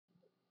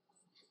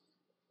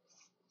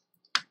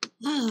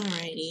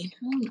Alrighty.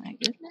 Oh my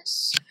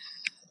goodness.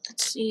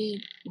 Let's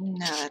see.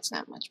 No, that's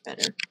not much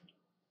better.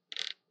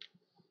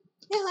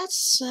 Yeah,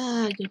 that's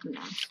good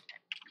enough.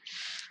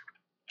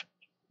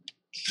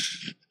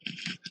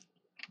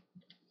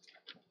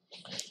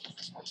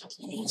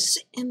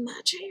 Sit in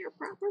my chair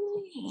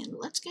properly and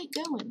let's get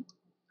going.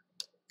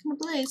 Gonna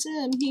play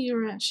some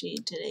Higurashi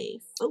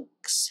today,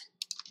 folks.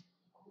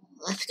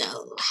 Let's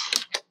go.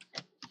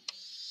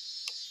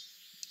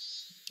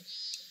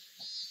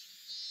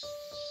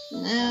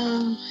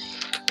 Now,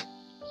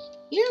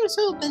 here's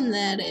hoping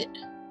that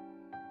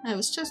I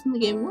was testing the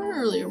game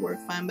earlier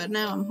worked fine, but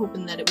now I'm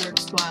hoping that it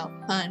works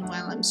fine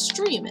while I'm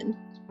streaming.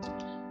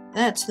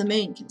 That's the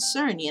main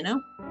concern, you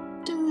know?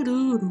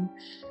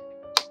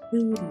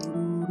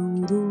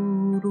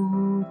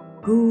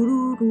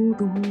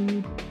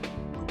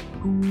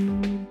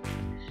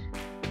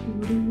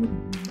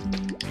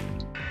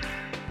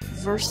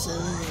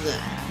 Versus,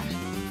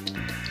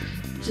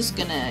 just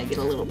gonna get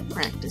a little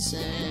practice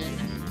in.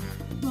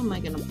 Who am I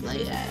gonna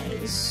play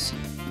as?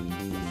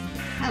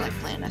 I like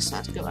playing as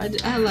Satoko.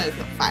 I like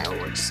the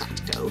fireworks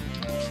Satoko.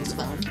 She's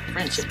fun.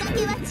 Friendship mode.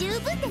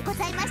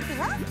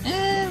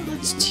 And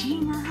let's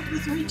team her up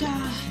with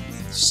Rika.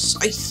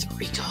 Scythe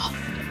Rika.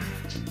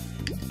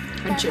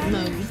 Friendship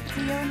mode.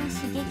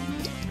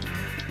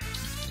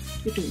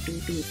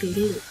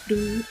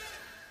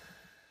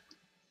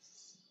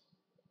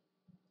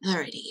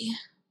 Alrighty.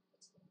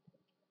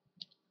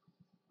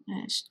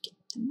 I should get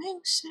the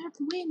mouse out of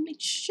the way and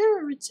make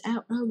sure it's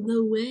out of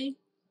the way.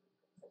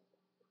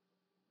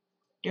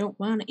 Don't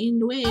want it in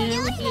the way.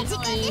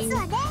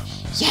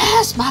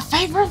 Yes, my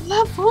favorite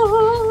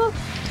level!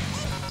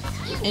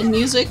 And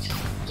music.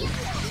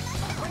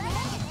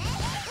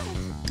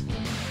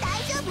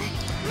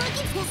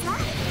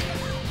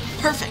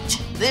 Perfect.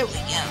 There we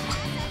go.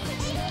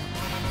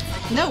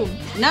 No,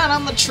 not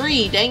on the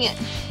tree, dang it.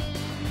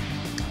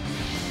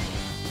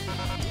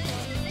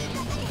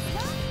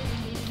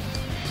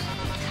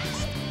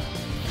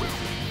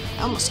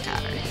 Almost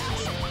got her.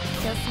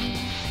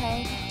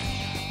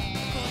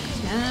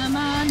 Come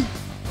on.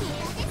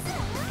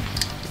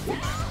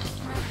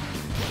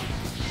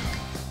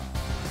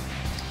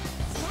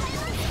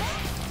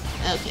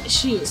 Okay,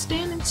 she was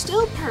standing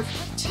still.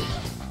 Perfect.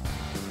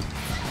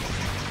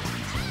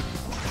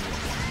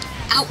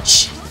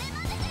 Ouch.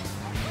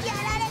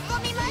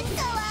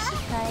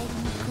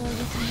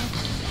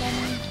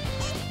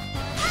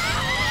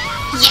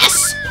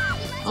 Yes!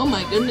 Oh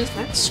my goodness,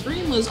 that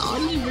scream was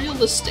oddly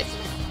realistic.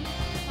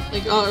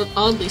 Like,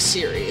 oddly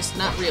serious,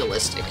 not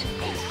realistic.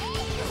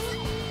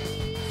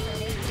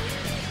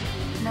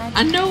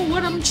 I know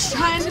what I'm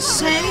trying to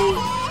say!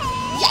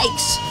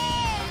 Yikes!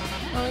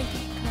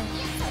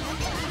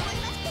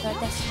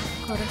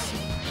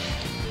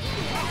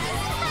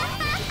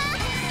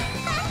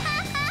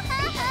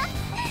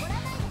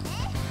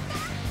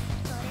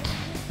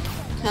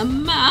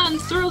 Come on,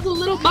 throw the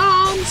little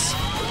bombs!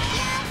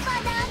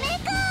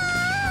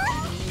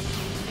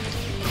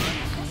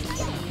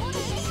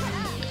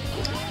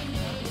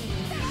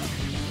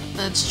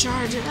 Let's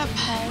charge it up.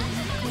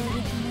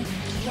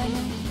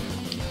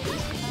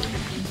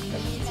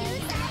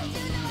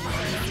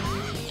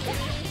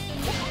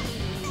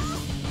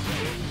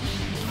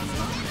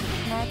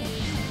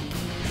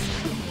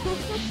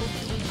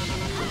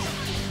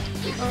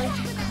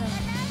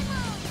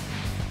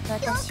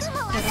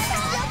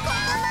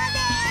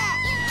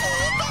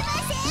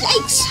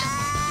 Yikes!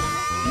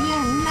 We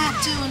are not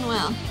doing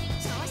well.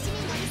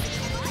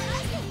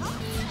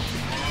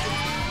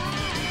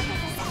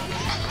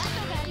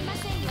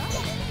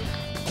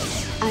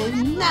 I have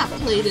not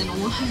played in a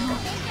while.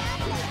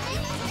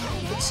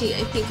 Let's see,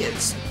 I think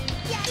it's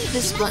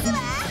this button.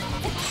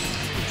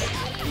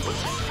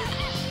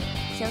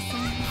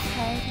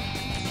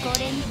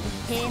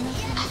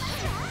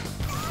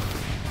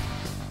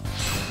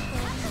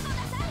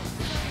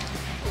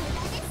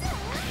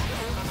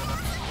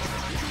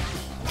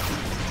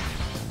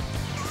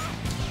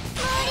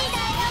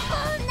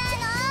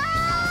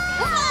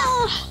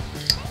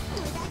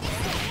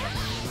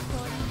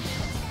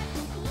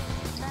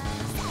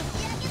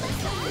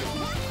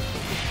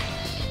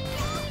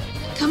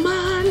 Come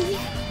on!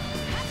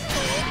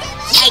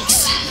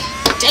 Yikes!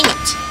 Dang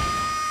it!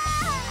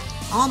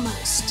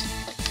 Almost.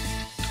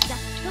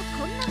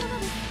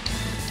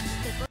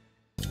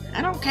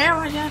 I don't care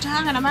what you're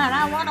talking about,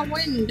 I want to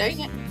win, dang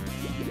it.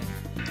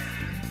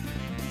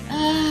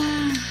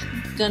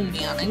 Gun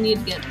me on, I need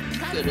to get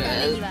good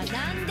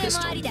at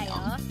pistol me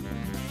on.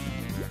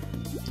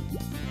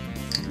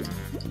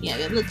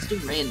 Yeah, let's do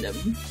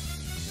random.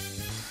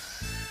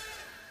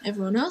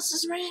 Everyone else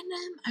is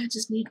random. I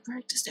just need to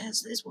practice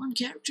as this one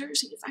character,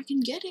 see if I can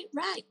get it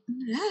right.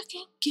 I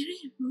can't get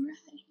it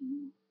right.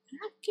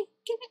 I can't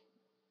get it.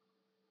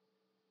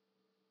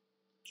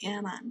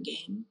 Come on,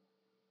 game.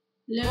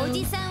 Hello.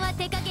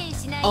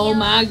 Oh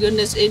my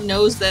goodness, it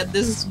knows that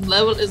this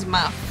level is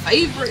my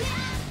favorite.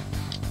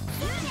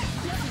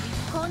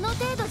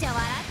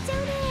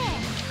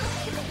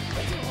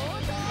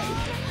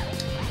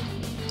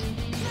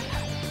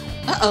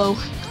 Uh-oh.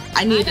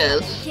 I need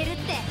to...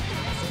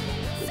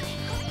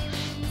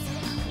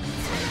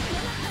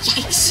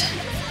 Yikes!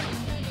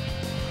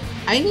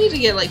 I need to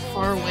get like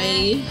far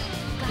away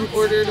in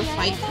order to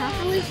fight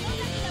properly.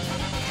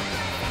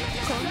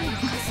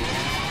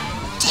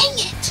 Dang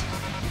it!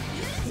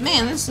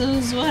 Man, this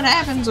is what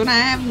happens when I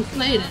haven't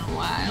played in a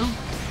while.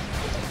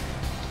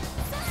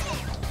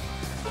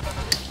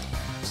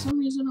 For some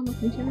reason on my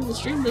computer the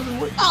stream doesn't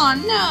work. Oh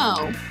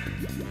no!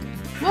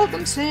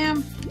 Welcome,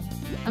 Sam!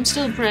 I'm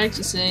still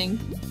practicing.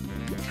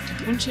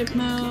 Friendship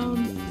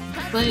mode.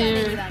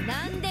 Player.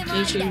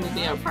 J will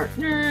be our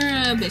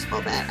partner.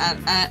 Baseball bat.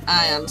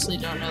 I honestly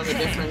don't know the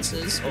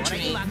differences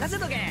between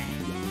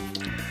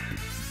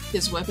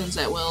his weapons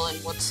at will and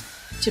what's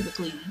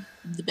typically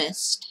the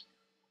best.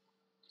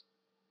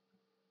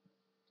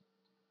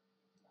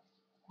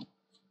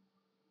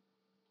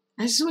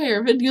 I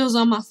swear, if it goes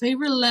on my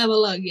favorite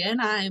level again,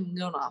 I am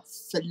gonna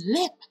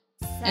flip.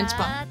 And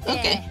spawn.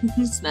 Okay,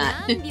 it's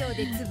not. It's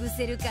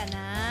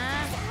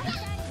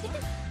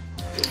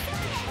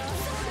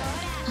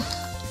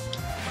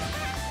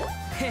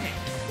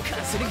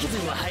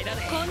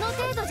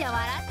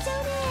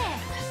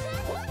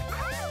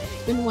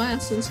been a while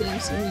since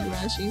I've seen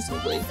Higurashi, so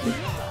like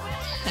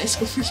high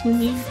school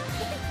freshman year.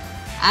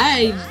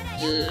 I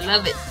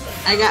love it.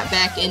 I got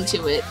back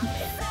into it.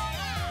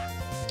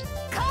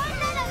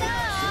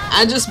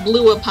 I just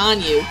blew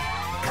upon you.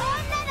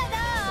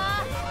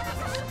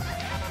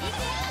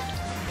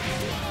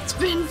 It's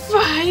been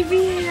 5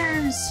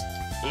 years.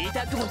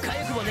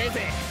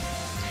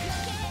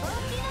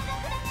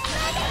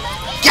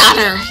 Got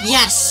her!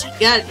 Yes!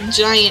 Got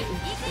giant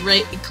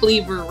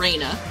cleaver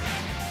Reina.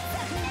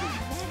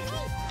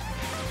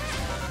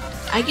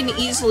 I can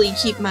easily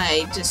keep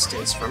my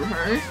distance from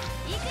her.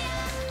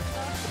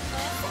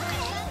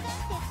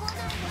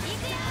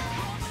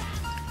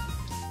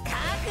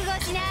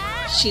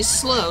 She's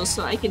slow,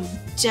 so I can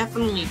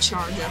definitely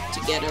charge up to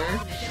get her.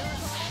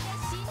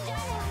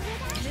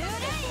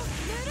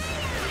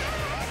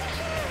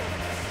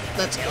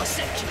 Let's go.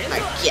 My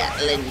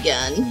Gatling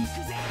gun.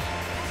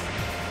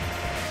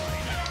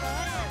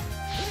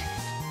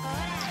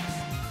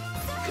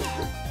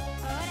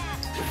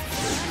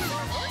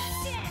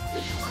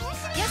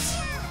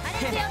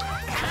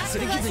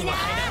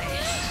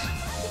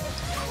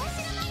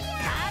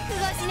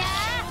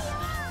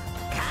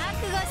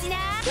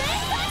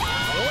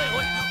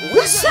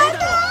 What's that?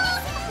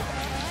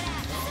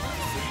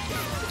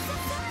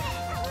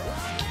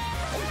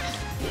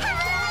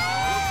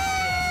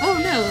 Oh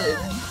no, it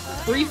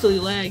briefly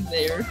lagged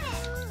there.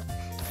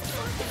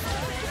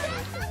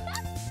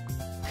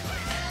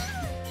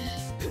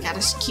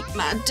 Gotta keep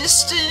my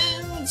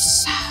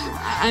distance.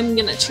 I'm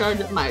gonna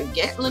charge up my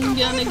Gatling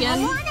gun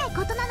again.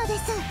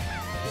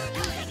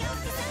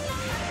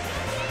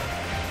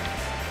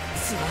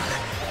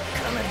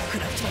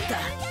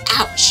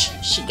 Ouch!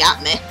 She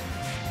got me.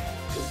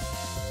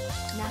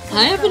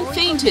 I haven't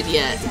fainted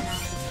yet.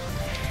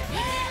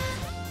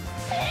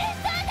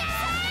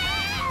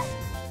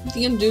 I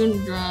think I'm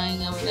doing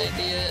drawing of an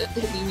idea.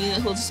 It'll be me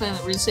that holds a sign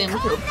that reads Sam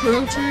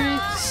Pro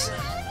tricks.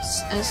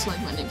 S like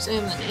my name's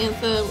Sam, then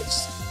Antha, which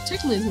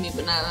technically is me,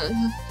 but not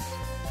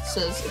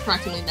says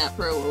approximately not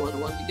pro or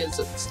 101 because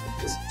it's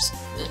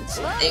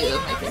A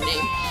like my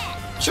name.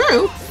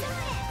 True!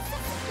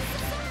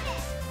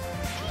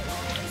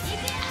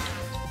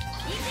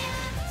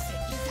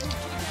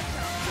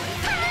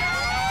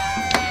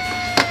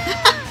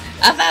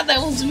 I thought that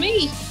was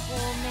me!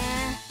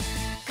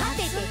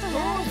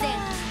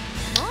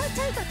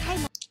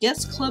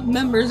 Yes, club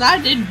members, I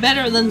did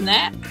better than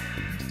that!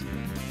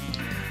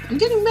 I'm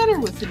getting better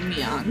with the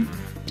Mion.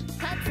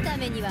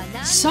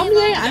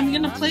 Someday I'm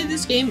gonna play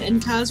this game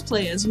and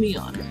cosplay as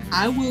Mion.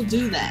 I will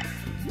do that.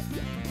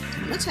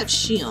 Let's have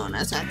Shion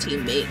as our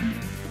teammate.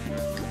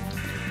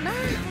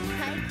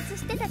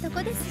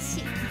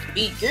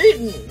 Be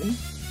good!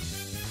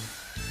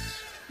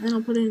 Then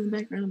I'll put it in the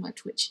background of my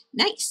Twitch.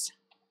 Nice!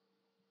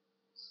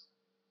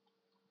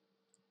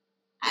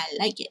 I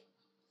like it.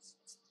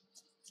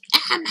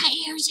 Ah, my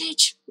ears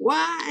itch.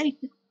 Why?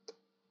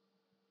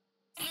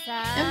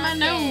 And my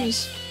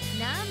nose.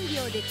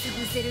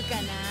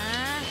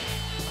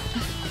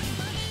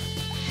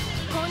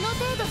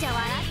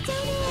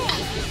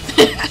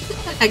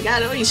 I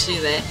gotta always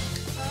do that.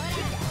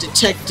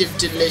 Detective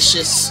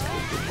Delicious.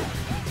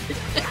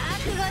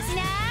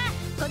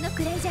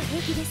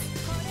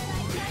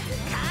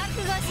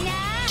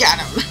 Got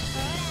him.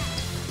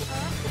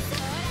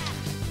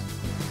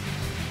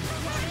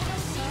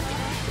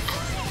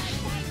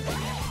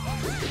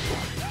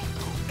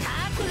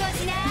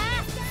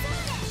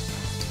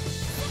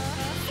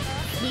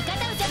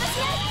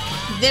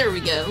 There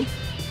we go.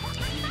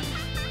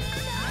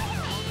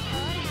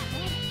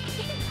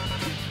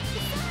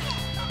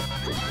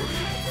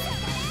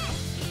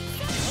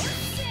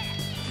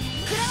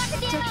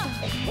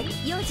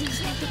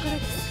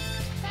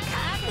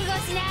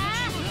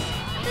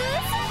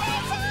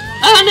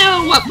 Oh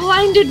no, what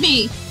blinded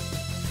me?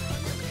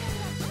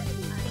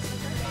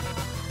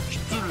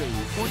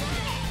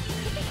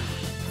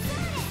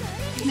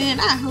 Man,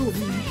 I hope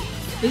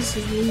this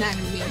is not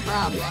gonna be a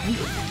problem.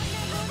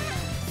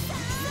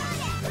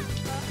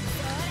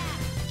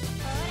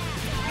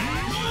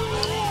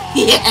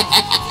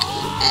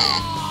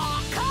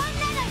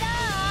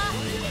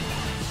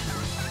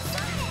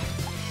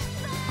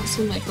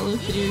 Also, my color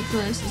theory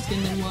class is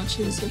gonna watch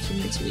his session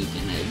next week,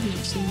 and I've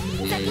never seen the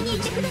movie. I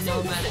just want to know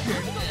about it.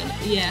 Heard about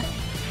it. Yeah.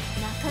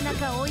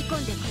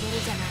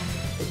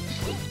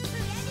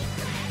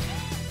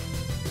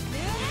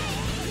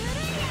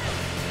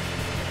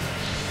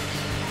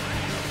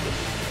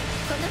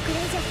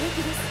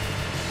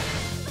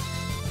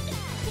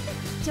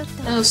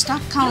 Oh,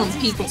 stop calling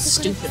people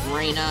stupid,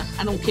 Reina.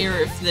 I don't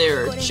care if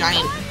they're a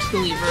giant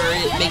cleaver,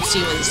 it makes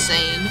you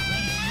insane.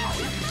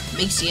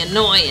 Makes you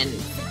annoying.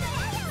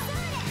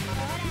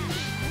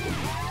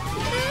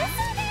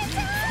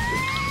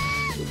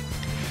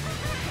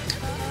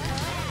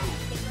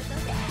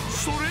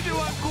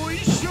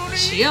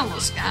 She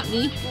almost got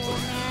me.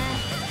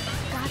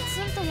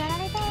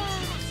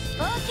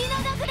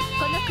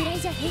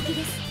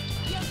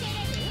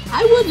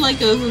 I would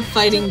like a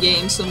fighting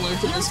game similar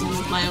to this one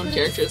with my own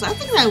characters. I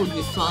think that would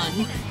be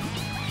fun.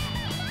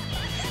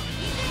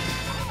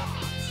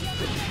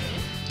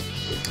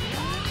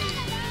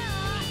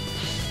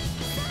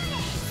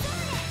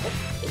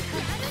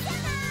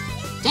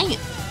 Dang it.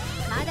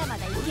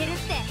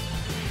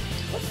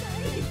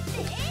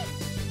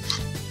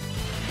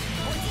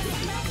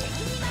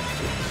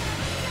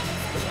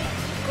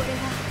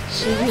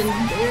 She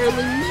can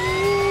barely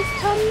move.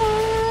 Come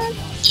on.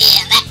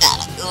 Yeah, that got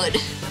it good.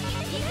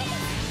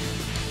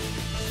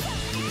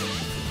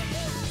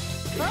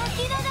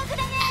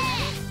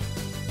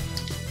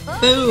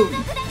 Boom.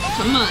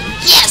 Come on.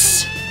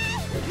 Yes!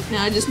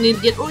 Now I just need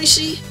to get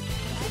Oishi.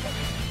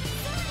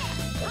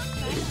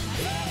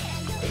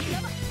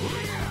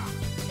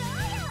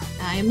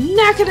 I am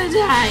not gonna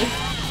die.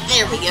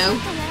 There we go.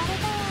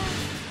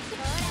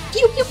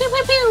 Pew pew pew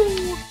pew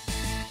pew.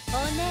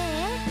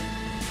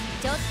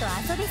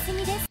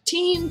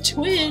 Team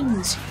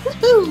Twins!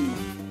 Woohoo!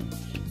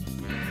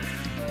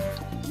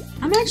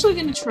 I'm actually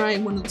gonna try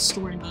one of the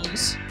story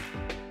modes.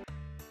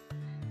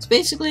 It's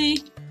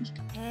basically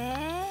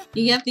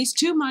you get these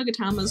two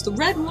Magatamas, the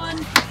red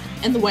one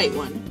and the white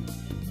one.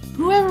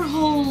 Whoever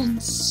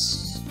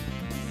holds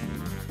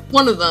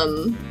one of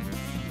them,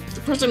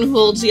 the person who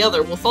holds the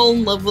other will fall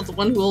in love with the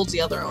one who holds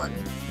the other one.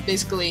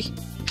 Basically,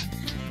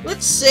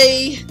 let's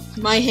say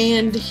my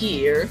hand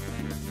here.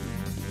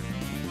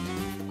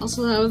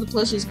 Also, how the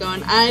plushie's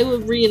going. I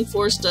would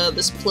reinforce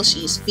this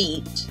plushie's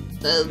feet.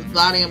 The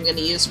body I'm going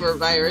to use for a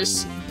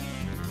virus.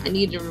 I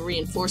need to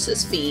reinforce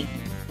his feet.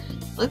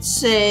 Let's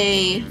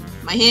say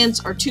my hands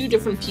are two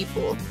different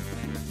people.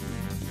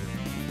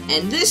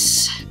 And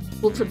this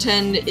will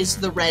pretend is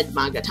the red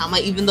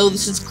Magatama, even though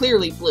this is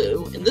clearly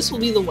blue. And this will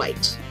be the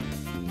white.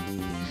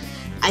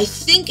 I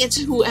think it's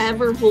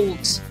whoever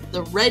holds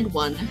the red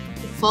one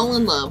will fall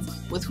in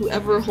love with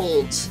whoever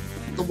holds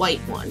the white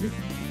one.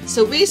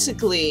 So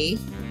basically,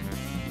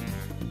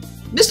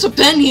 Mr.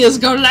 Penny is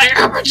going like,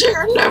 I'm a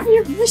dear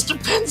nephew, Mr.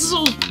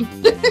 Pencil!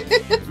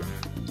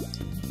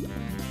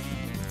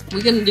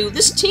 We're gonna do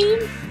this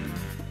team.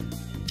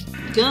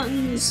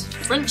 Guns,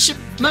 friendship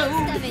mode.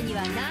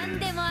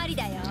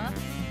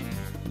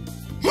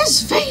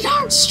 His feet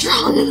aren't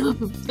strong enough.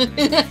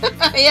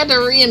 I had to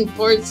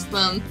reinforce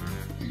them.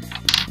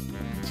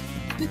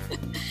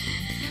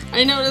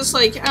 I noticed,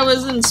 like, I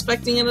was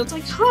inspecting it, it's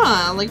like,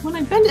 huh, like, when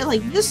I bend it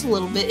like this a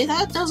little bit,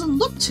 that doesn't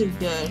look too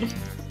good.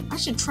 I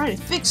should try to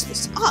fix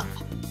this up.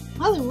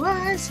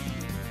 Otherwise,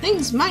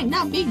 things might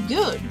not be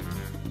good.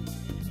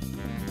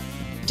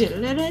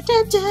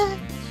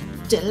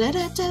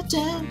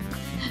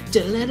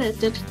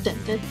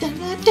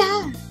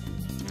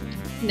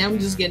 Now I'm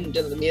just getting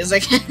into the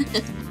music.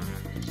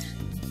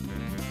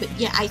 But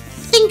yeah, I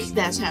think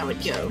that's how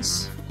it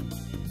goes.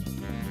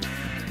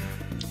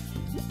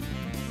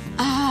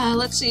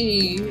 Let's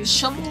see.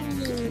 Shovel.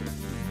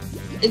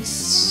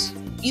 It's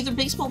either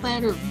baseball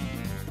bat or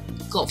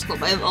golf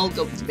club. I'll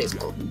go with the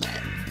baseball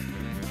bat.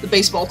 The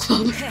baseball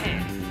club.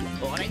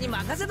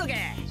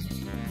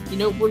 You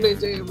know what I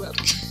say about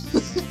it?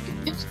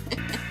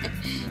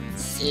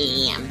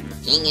 Sam,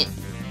 dang it.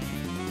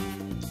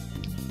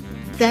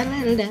 Da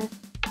da da da.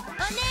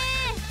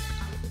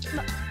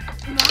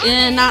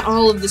 Yeah, not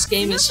all of this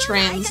game is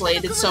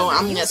translated, so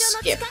I'm gonna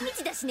skip.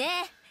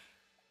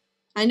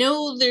 I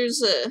know there's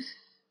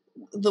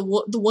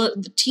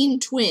the teen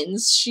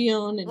twins,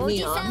 Shion and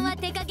Neon.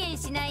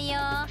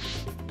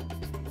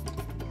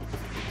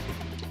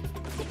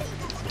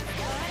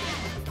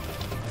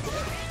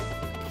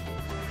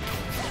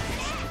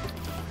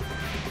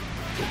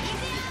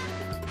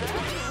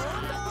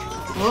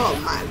 Oh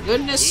my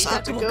goodness,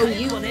 Satoko,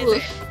 you.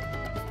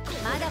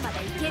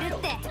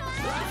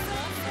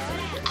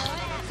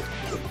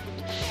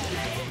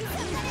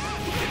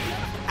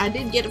 I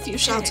did get a few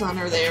shots on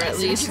her there, at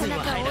least.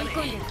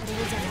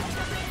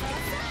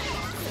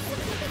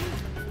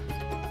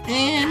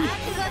 And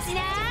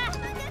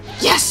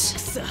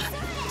yes!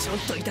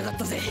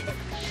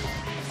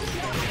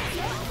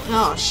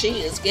 Oh,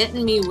 she is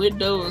getting me with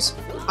those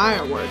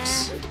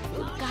fireworks.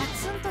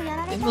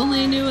 If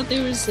only I knew what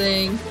they were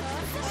saying.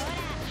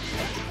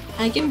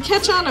 I can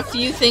catch on a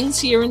few things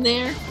here and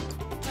there.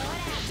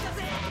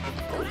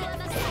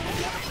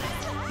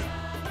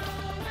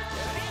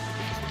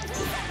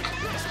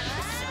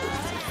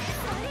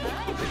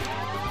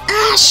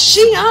 Ah,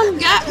 she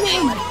got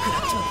me!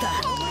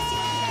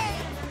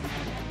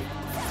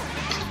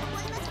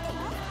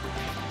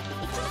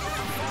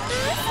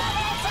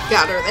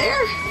 Got her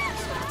there.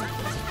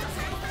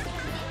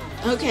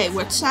 Okay,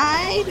 what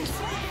side?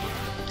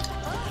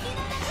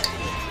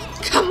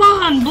 Come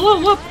on,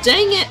 blow up,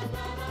 dang it!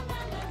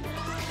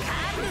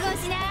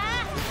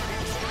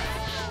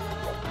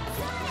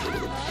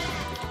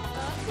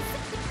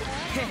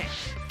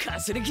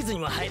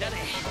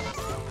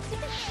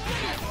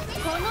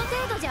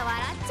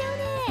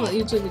 Well,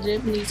 you took a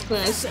Japanese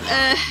class.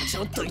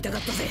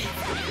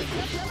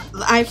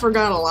 I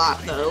forgot a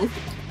lot, though.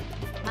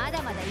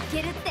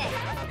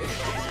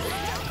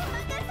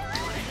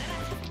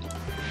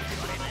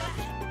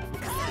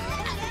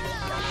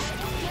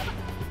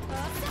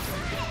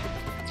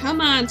 Come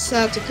on,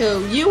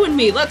 Satoko, you and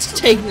me, let's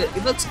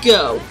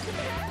go.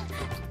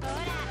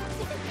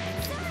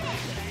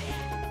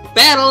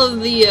 Battle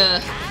of the,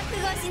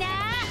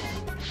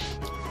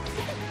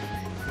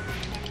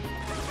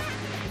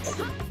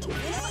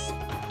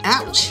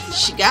 Ouch,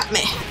 she got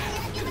me.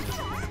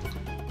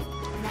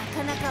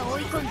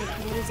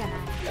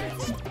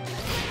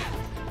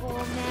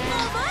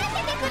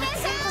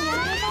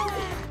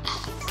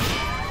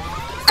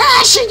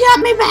 Ah, she got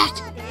me back!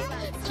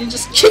 She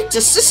just kicked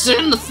her sister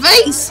in the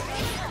face!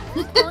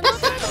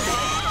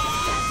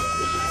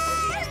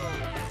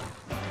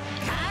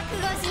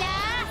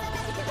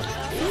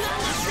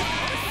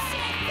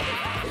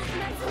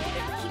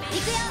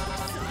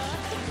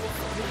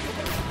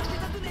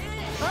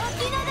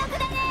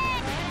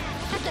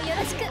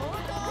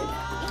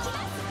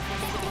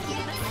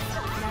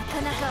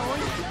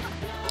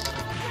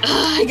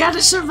 I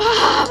gotta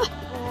survive!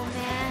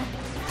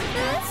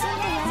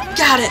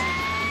 Got it!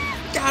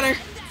 Got her!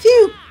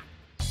 Phew!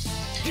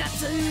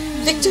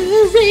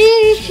 Victory!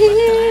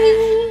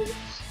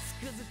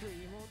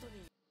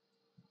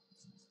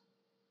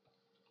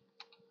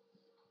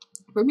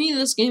 For me,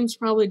 this game's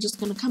probably just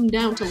gonna come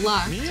down to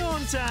luck.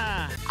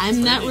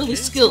 I'm not really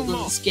skilled in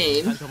this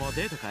game.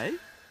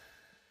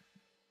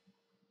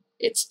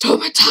 It's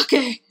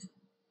Tomatake!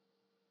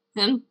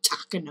 And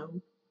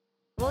Takano.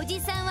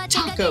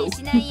 Taco.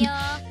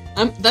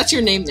 That's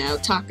your name now,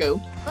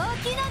 Taco.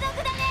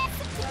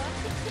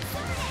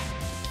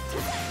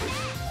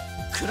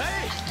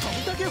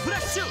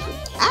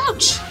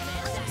 Ouch!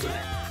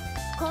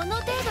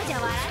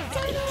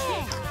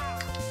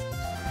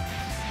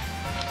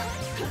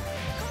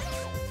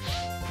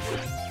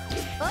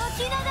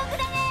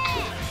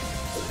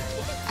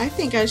 I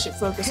think I should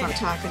focus on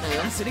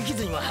Takano.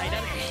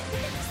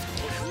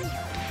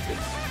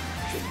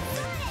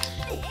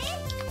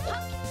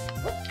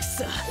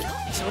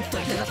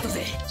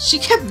 She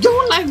kept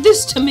going like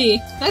this to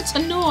me. That's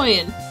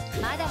annoying.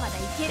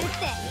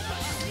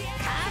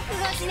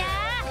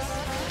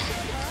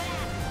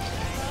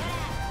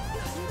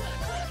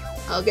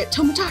 I'll get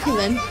Tomatake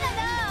then.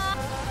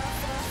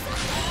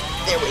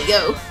 There we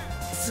go.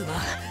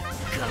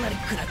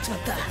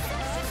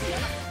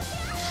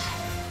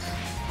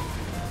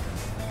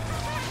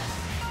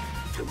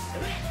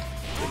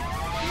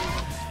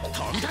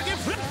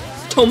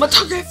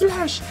 Tomatake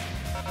Flash!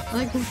 I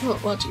like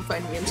watching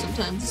fighting games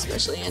sometimes,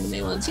 especially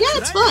anime ones. Yeah,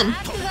 it's fun!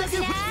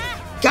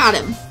 Got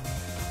him!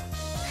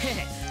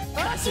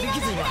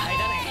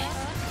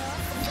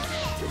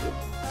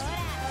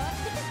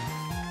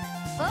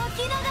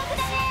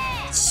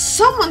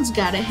 Someone's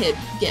gotta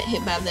get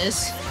hit by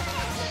this.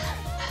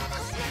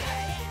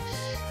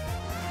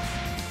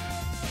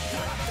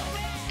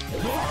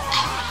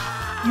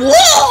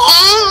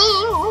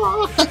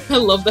 Whoa! I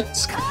love that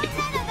scream.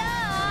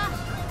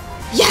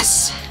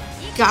 Yes!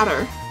 Got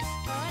her.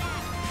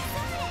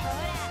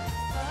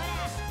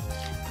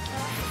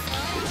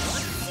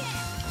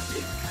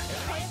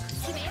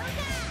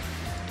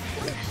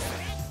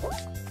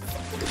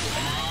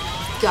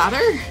 Got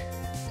her?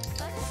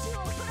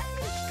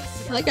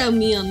 I like how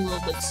Mion a little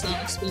bit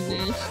sucks with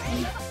this.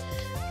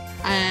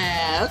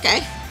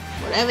 Okay.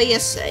 Whatever you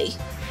say.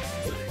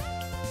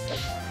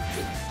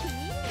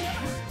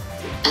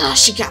 Oh,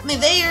 she got me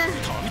there!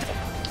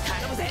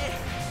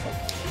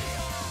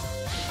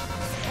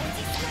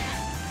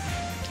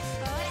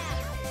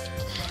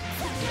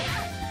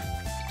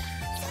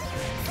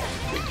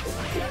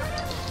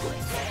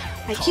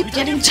 I keep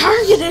getting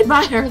targeted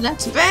by her,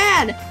 that's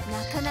bad!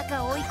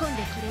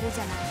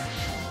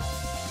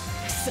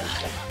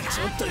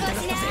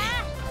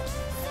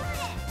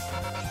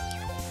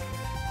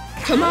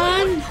 Come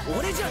on!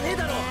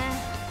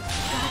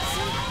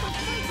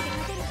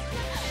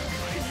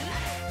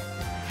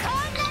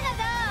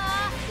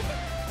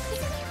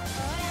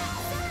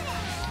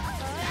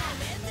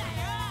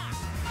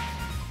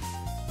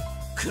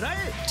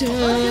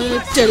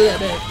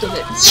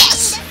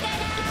 Yes!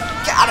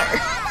 Got her!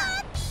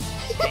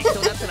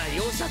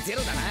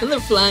 And they're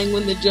flying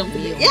when they're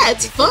jumping. Yeah,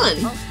 it's fun.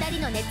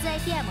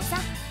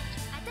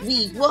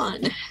 We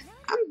won.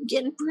 I'm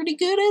getting pretty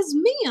good as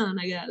Mion,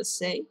 I gotta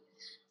say.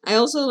 I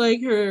also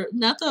like her,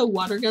 not the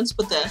water guns,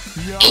 but the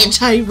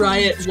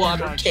anti-riot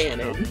water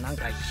cannon.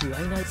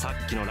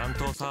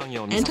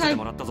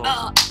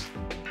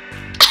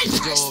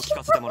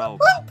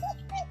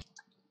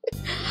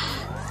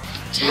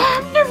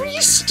 Time to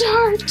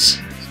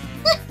restart!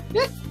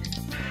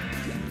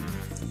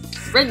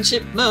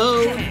 Friendship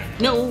mode!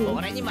 No!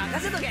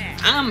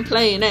 I'm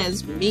playing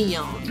as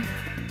Mion.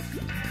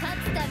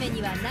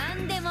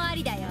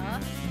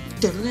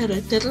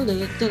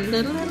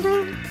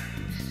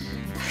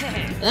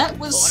 That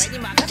was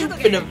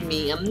stupid of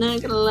me, I'm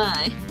not gonna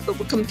lie. But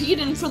we're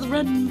competing for the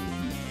red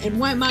and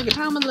white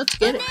Magatama, let's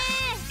get it.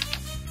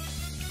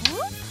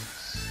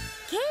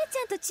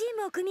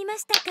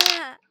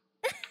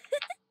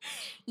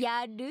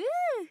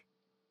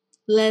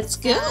 Let's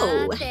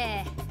go!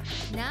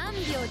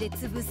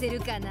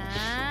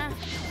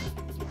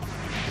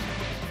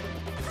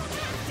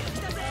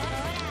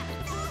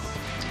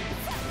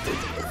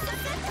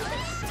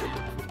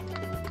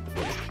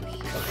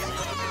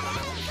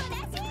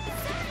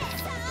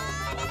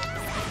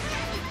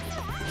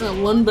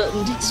 One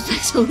button takes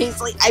effect so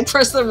easily. I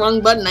pressed the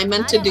wrong button. I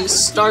meant to do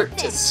start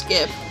to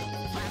skip.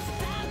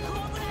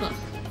 Huh.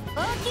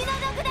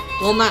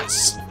 Well, not.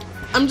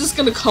 I'm just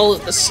gonna call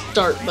it the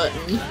start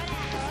button.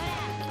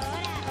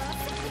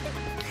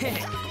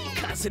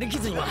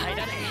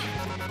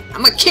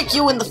 I'm gonna kick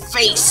you in the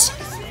face.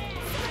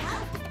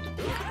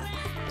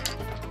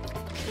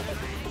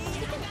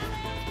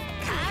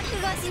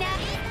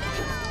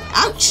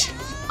 Ouch!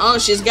 Oh,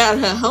 she's got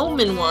her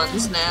homing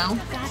ones now.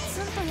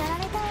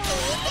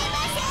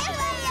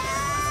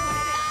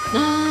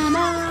 Na,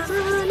 na, na,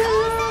 na,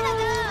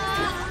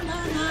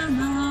 na,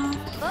 na,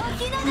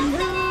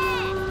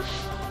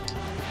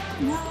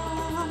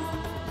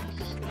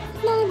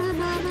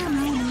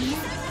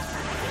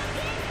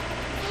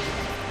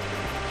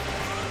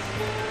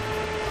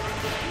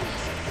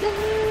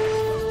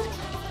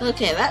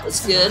 okay, that was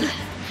good.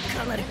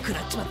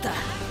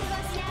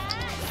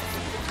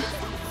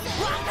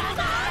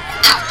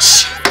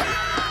 Ouch!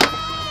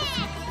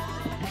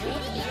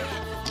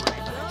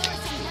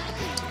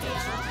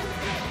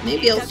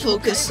 Maybe I'll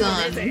focus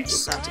on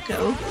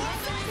Satoko.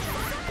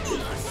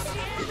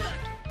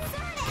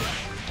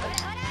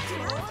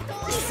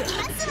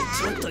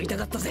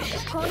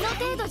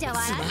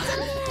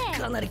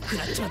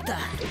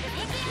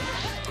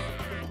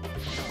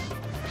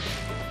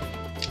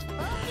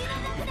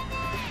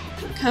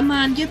 Come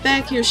on, get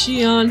back here,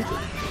 Shion.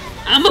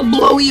 I'ma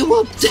blow you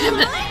up, damn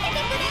it!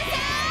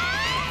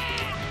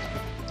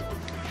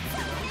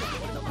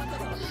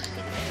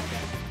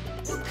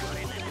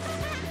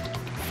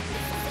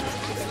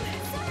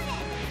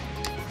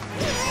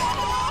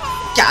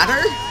 Got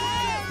her?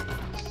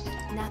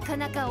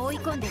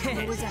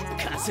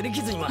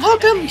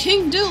 Welcome,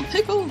 King Dill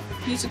Pickle!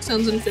 Music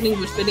sounds unfitting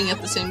but fitting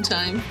at the same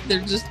time.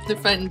 They're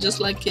fighting just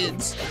like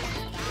kids.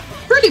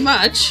 Pretty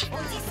much.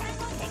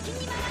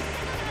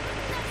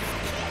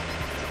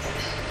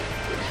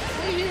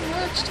 Hey, you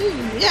watch too.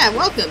 Yeah,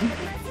 welcome.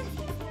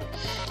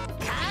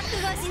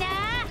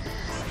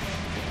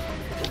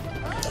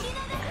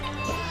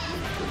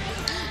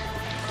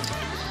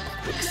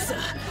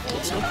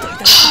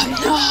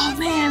 Oh, no,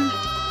 man.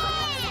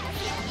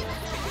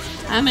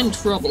 I'm in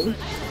trouble.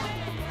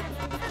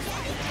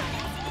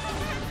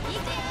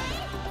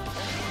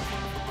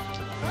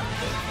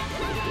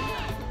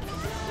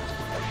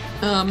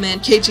 Oh man,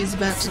 Keiichi's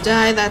about to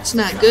die. That's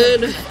not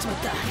good.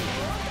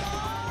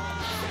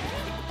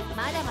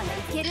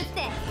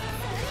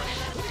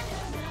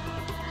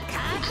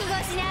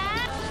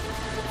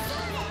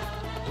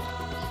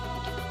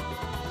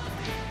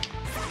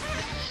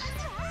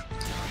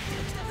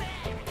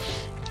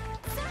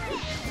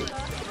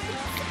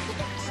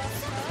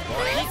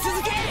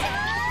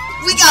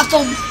 We got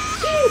them!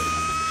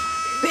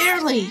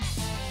 Barely!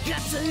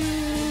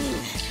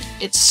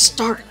 It's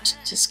start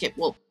to skip.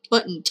 Well,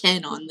 button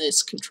 10 on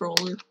this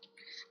controller.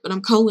 But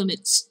I'm calling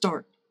it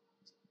start.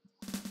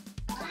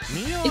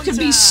 It could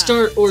be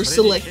start or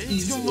select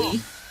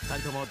easily.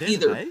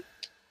 Either.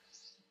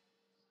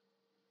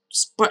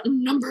 It's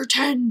button number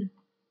 10.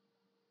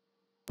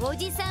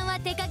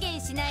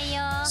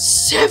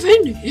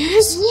 7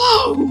 is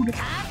loud!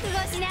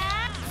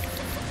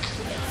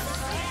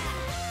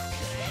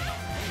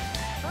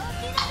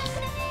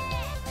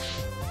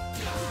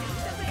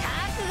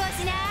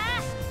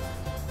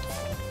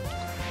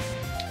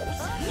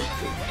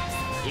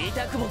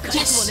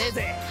 Yes!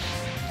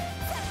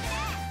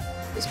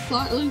 This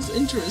plot looks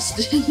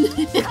interesting.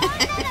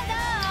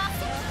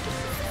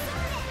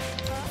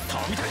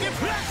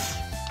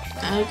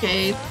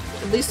 Okay,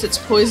 at least it's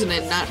poison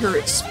and not her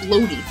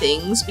explodey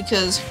things,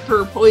 because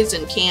her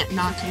poison can't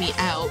knock me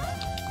out.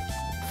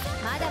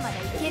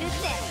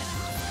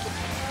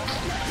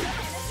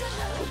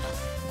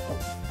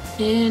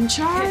 And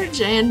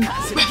charge and...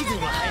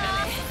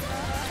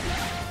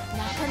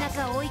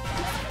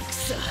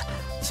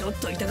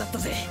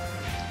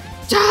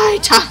 Die,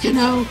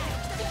 Takano!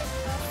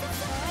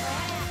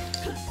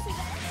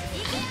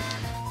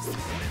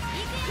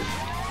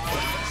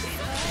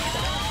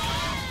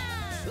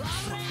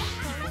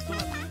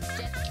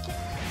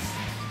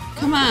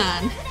 Come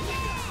on!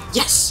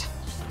 Yes!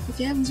 If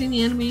you haven't seen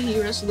the anime,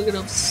 you have to look it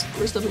up.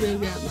 First episode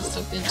got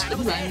sucked into the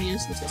 5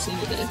 years since I've seen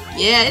it.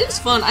 Yeah, it is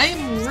fun.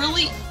 I'm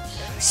really...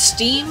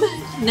 Steam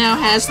now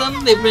has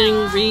them. They've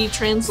been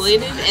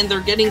retranslated and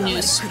they're getting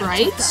new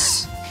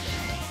sprites.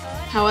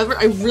 However,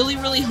 I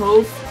really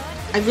hope,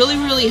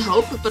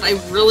 but I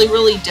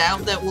really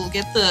doubt that we'll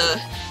get the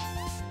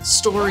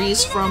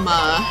stories from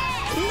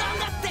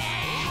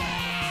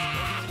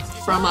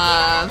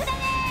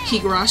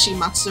Higurashi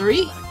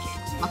Matsuri?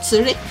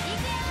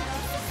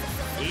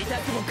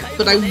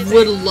 But I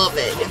would love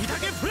it.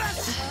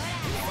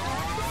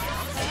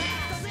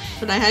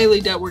 But I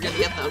highly doubt we're gonna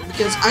get them,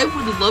 because I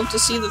would love to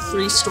see the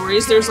 3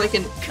 stories. There's like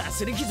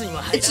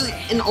it's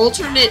an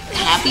alternate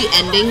happy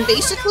ending,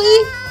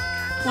 basically,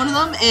 one of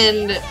them,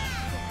 and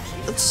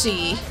let's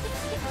see.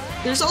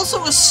 There's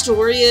also a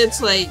story,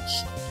 it's like,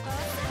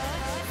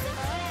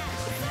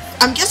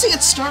 I'm guessing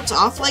it starts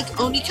off like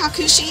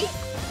Onikakushi,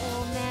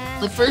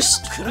 the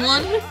first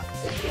one,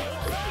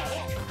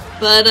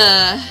 but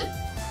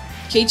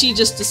Keiichi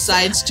just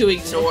decides to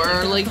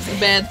ignore, like, the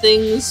bad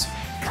things.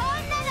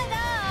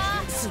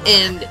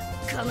 And,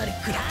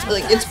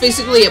 like, it's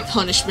basically a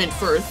punishment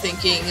for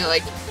thinking,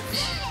 like,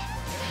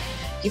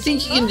 you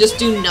think you can just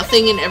do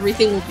nothing and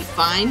everything will be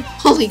fine?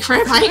 Holy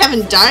crap, I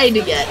haven't died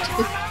yet!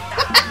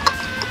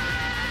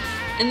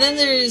 And then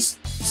there's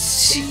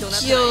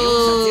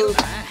Tsukyo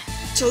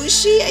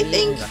Toshi, I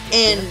think,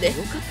 and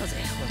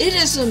it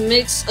is a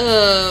mix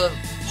of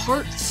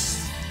part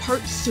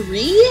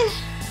 3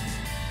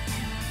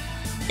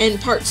 and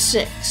part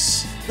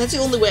 6. That's the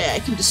only way I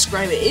can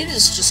describe it. It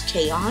is just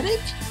chaotic.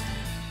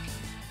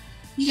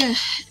 Yeah,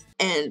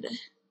 and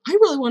I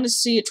really want to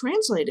see it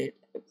translated.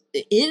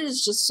 It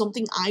is just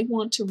something I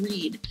want to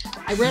read.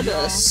 I read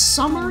a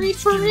summary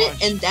for it,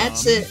 and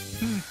that's it.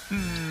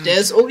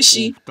 Des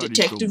Oishi,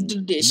 Detective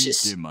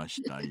Delicious.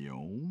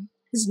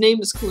 His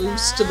name is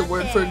close to the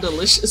word for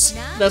delicious.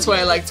 That's why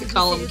I like to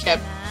call him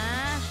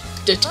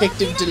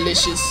Detective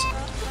Delicious.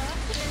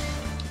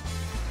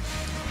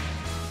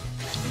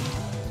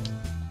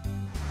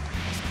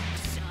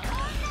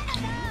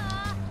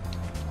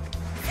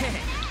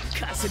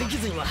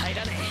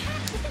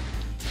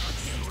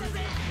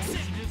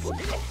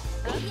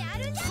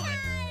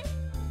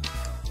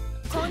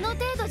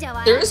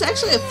 There is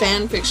actually a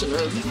fan fiction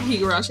of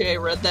Higurashi I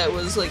read that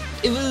was like,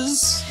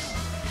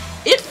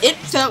 it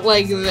felt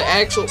like the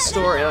actual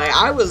story. Like,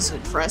 I was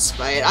impressed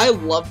by it. I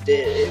loved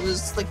it. It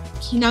was like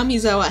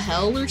Hinamizawa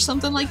Hell or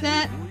something like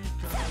that.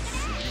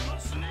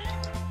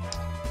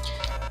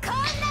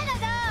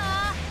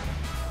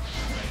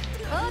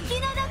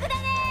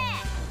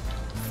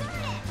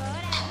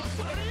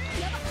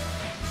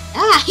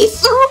 Ah, he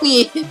threw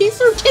me! He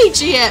threw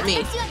Keiichi at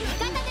me!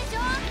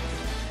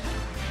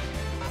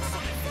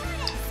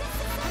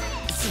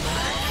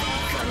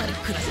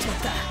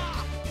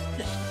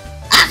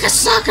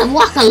 Akasaka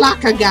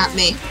Wakalaka got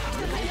me!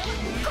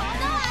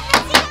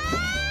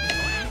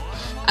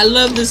 I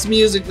love this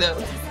music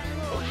though.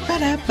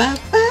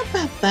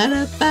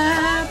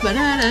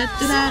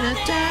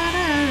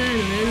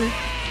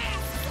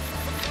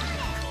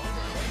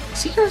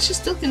 Is Higurashi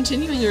still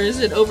continuing or is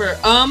it over?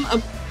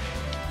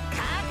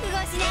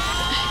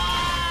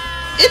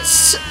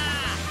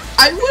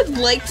 I would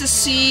like to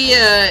see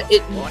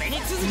it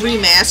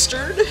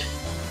remastered.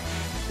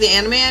 The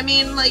anime, I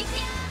mean, like,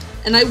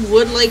 and I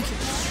would like.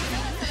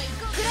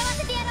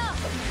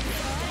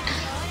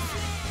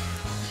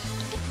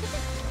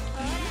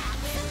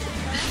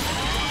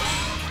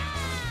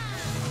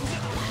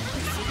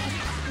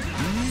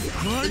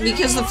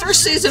 Because the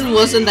first season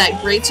wasn't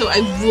that great, so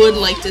I would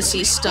like to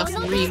see stuff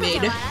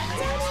remade.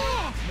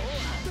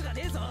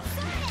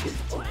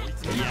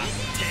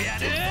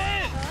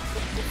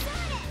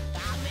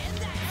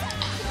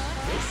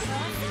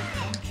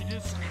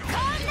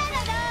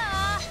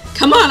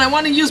 Come on, I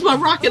want to use my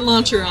rocket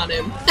launcher on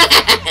him.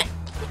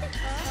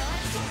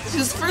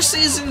 Because the first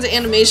season's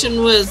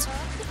animation was,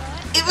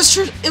 it was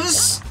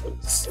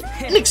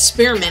an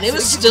experiment. It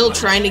was still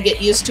trying to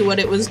get used to what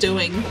it was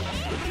doing.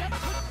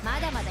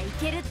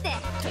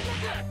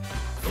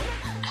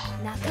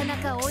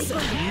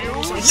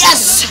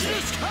 Yes!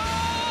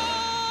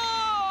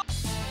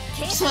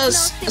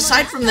 Plus,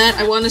 aside from that,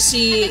 I want to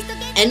see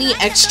any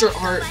extra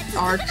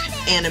arc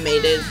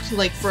animated,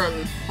 like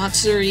from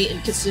Matsuri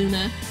and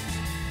Kazuna.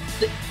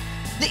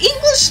 The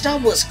English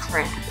dub was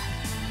crap.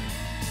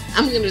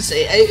 I'm gonna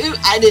say,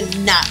 I did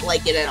not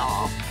like it at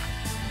all.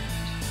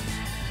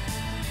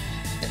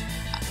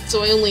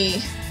 So I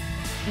only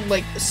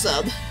like the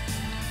sub.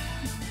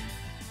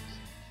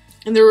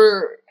 And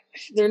there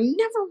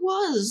never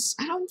was,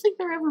 I don't think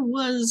there ever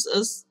was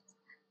a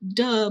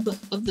dub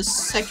of the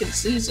second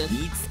season.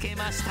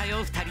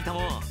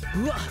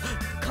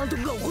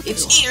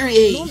 It's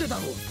Irie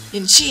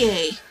and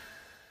Chie.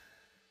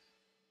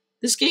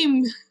 This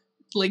game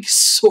like,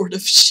 sort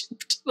of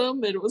shipped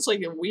them. It was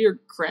like a weird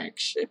crack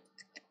ship.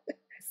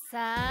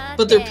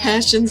 But their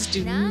passions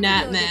do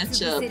not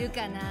match up.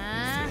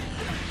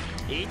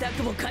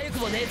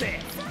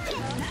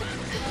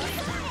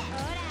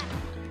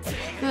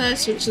 I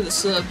switched to the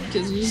sub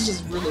because it was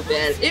just really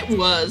bad. It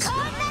was.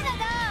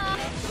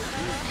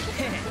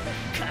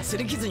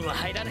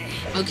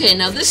 Okay,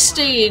 now this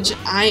stage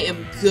I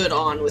am good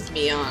on with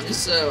Mion,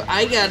 so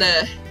I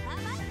gotta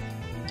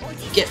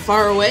get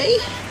far away.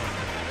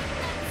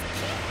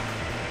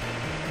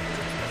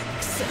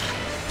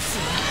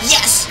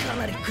 Yes!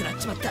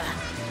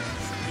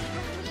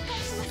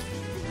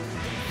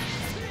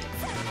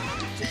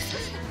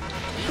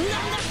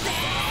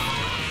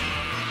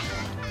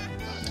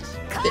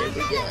 There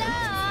we go.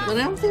 But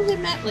I don't think they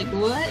meant, like,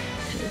 what?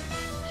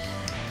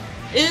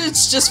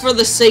 It's just for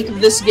the sake of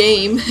this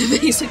game,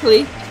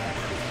 basically.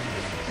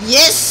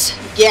 Yes!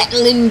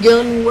 Gatling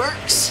gun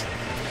works!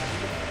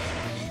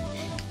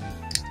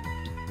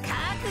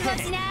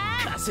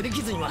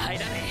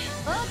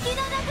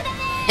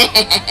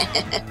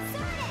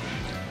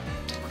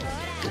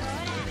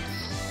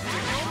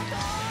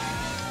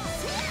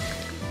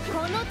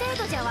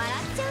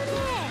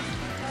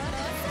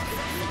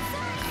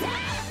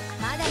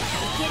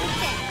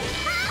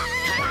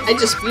 I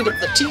just beat up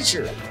the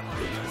teacher.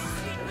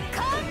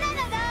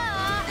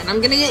 And I'm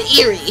gonna get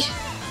eerie.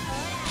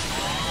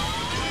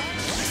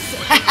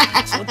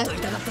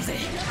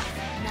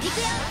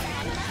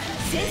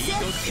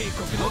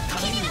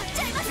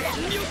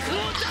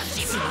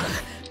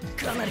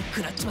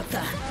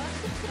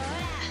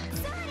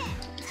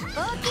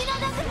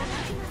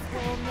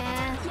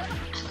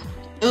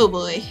 Oh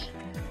boy.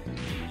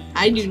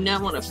 I do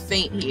not want to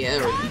faint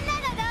here.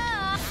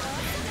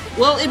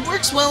 Well, it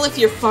works well if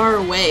you're far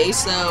away,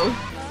 so...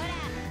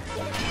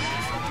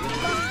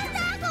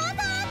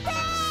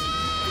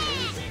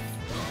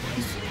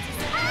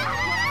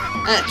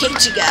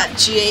 Keiichi got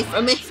GA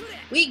from me.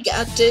 We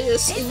got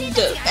this in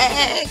the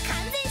bag.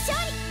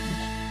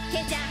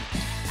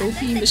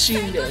 OP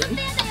machine gun.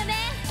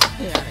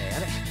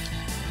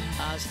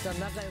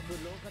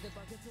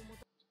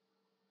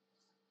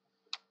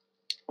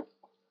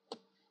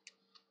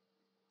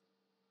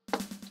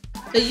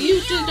 But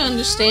you did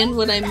understand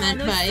what I meant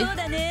by...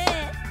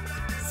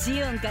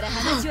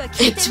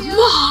 It's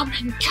Mom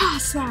and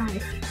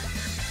Kasai!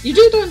 You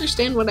did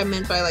understand what I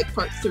meant by, like,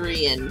 part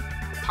 3 and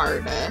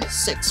part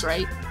 6,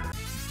 right?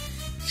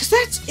 Because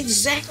that's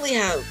exactly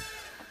how...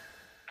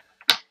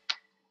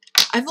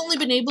 I've only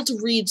been able to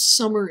read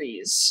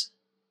summaries.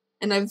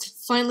 And I've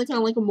finally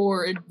found, like, a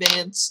more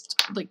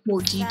advanced, like, more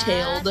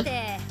detailed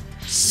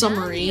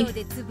summary.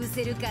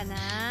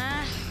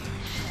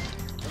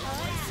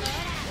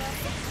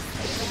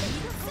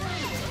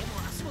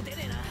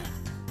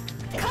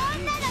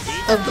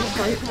 Of the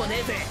part.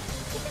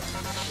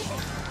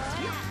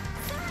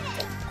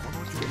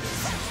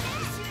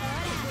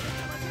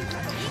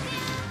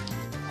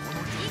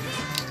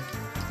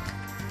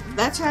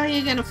 That's how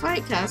you're gonna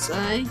fight,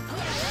 Kasai.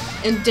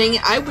 And dang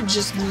it, I would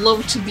just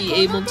love to be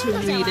able to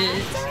read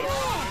it.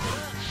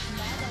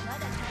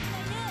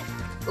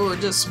 Or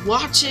just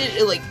watch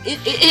it, like,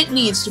 it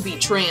needs to be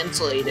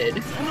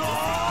translated.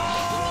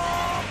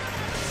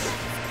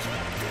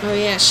 Oh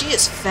yeah, she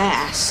is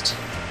fast.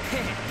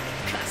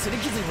 I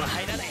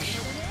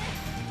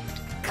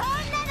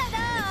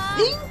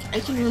think I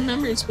can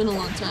remember, it's been a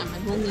long time.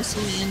 I've only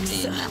seen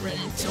the anime and not read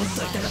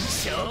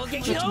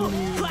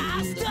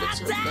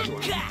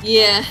it.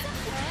 Yeah,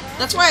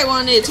 that's why I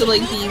wanted it to,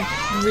 like, be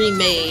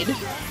remade.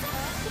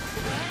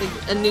 Like,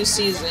 a new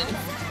season.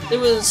 There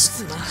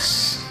was...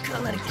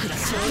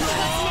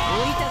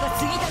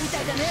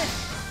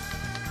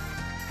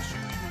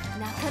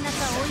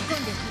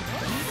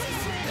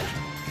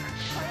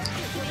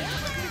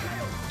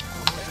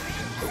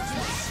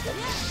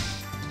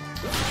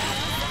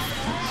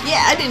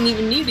 Yeah, I didn't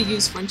even need to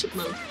use friendship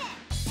mode.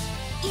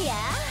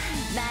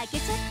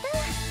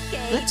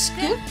 Let's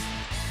go.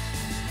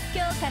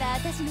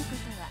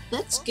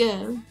 Let's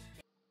go.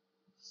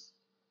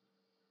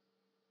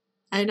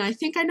 And I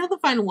think I know the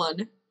final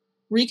one.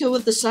 Rika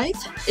with the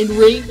scythe and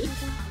Rain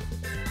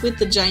with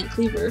the giant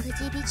cleaver.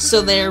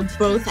 So they're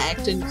both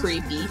acting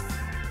creepy.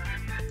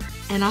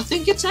 And I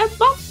think it's at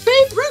my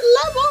favorite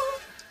level.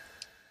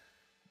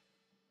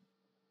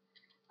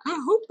 I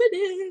hope it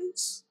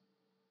is.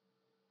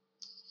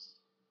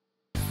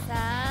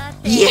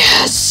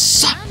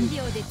 Yes!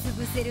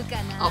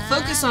 I'll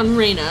focus on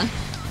Reina.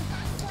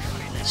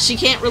 She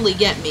can't really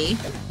get me.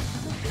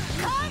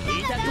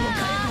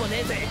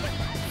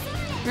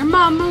 Her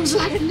mom moves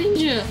like a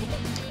ninja.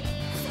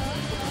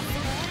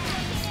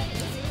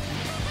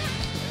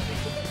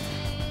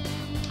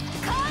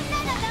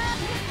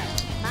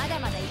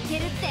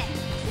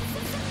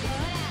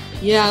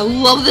 Yeah, I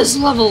love this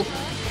level.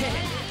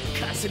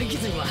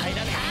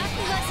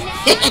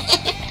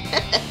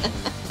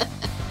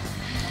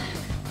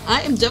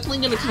 I am definitely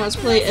gonna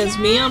cosplay as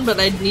Mion, but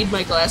I'd need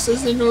my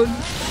glasses in order.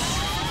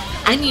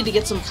 I need to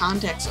get some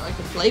contacts so I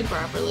can play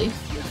properly.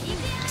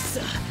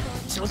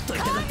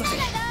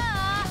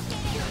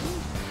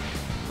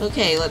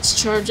 Okay,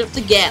 let's charge up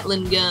the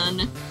Gatling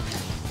gun.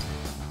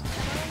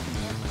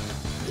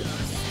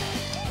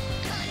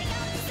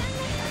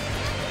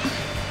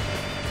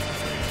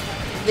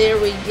 There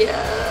we go.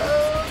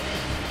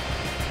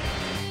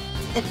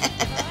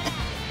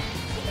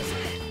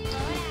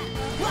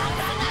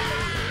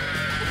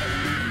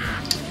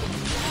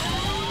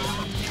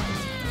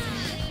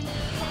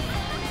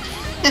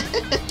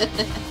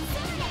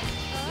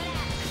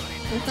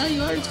 I thought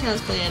you already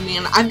cosplayed me,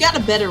 and I've got a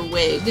better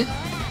wig.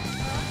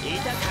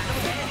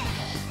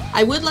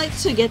 I would like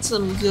to get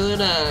some good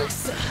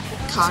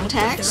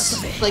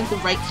contacts, like the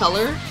right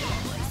color.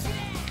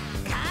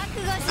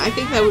 I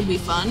think that would be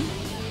fun.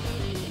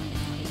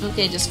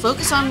 Okay, just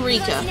focus on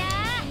Rika.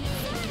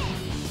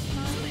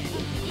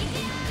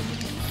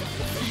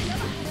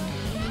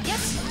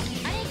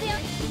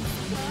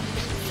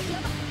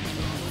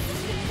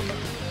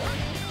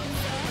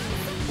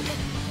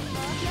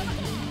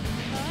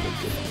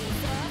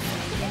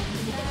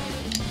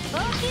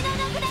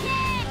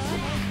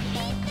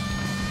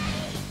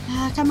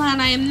 Come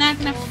on, I am not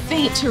gonna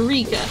faint to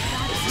Rika.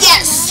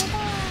 Yes!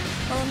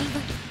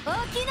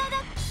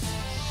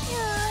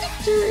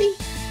 Victory!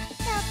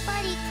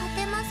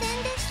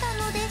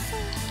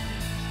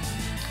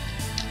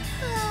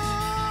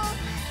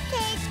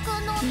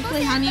 Can you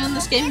play Hanyo in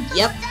this game?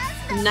 Yep.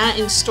 Not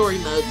in story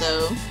mode,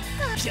 though.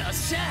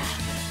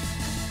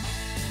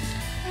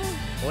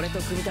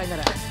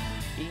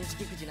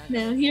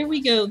 Now, here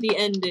we go, the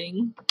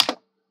ending.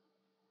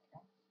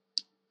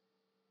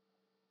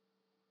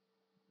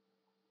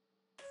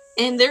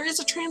 And there is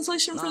a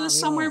translation for this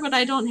somewhere, but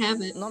I don't have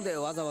it.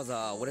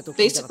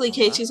 Basically,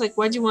 Keiichi's like,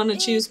 why'd you want to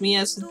choose me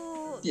as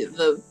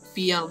the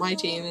be on my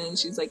team? And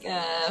she's like,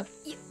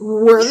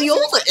 we're the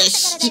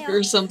oldest!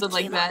 Or something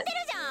like that.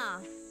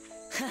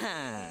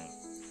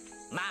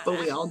 But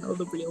we all know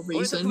the real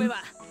reason.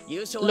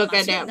 Look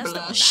at that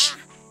blush.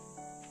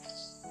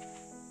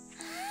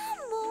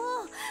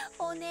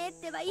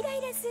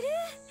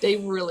 They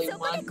really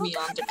want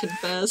Mion to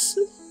confess.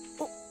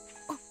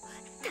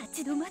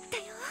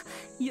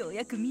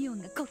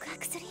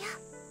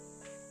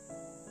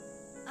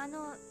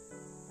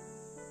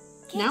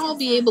 Now I'll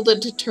be able to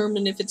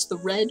determine if it's the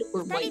red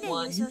or white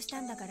one.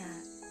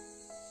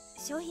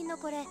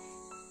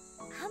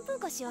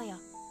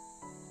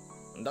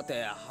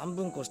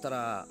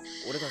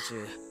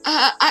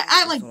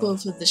 I like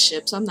both of the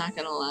ships, I'm not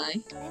gonna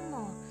lie.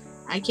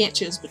 I can't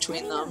choose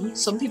between them.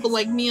 Some people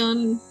like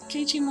Mion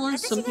Keiichi more,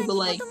 some people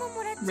like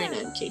Reina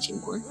and Keiichi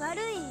more.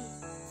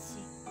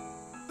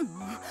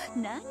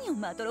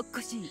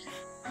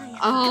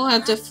 I'll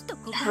have to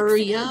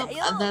hurry up,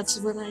 that's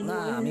what I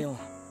know.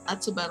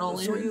 That's about all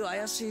I know.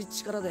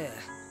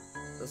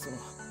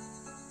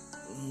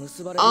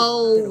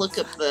 I'll look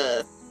up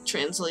the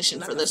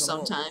translation for this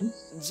sometime.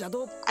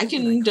 I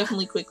can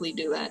definitely quickly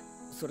do that.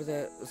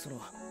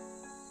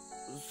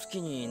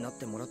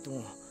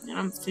 And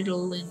I'm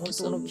fiddling with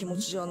some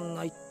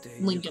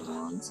Lincoln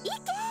Logs.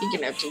 You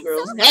can have two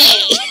girls.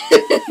 Hey!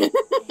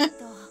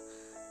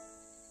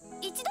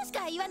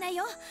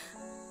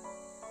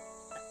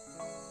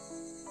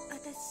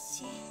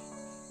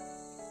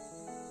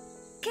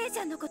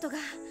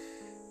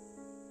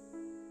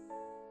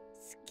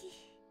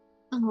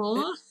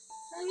 Aww.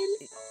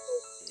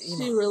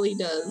 She really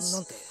does.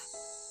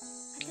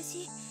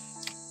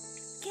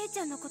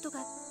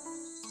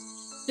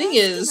 Thing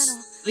is,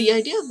 the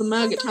idea of the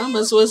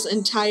Magatamas was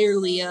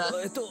entirely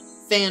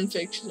fan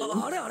fiction.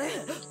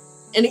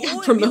 And it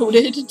got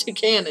promoted to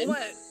canon.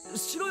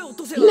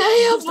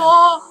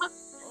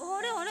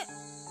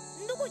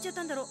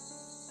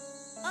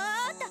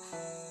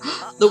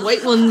 The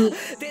white one.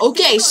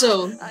 Okay,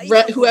 so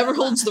whoever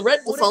holds the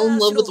red will fall in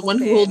love with the one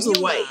who holds the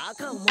white.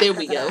 There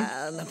we go.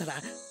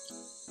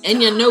 And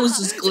your nose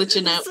is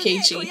glitching out,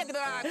 Keiichi.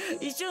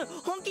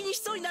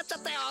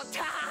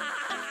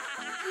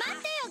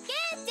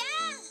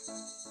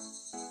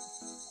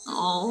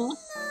 Aww.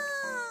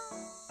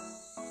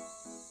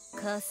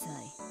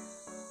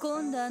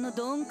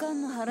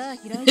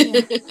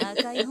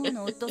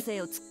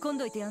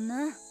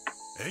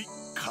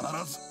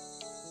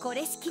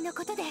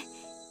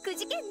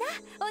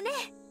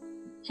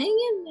 Hang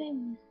in there.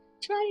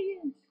 Try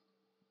again.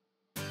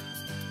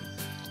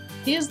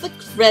 Here's the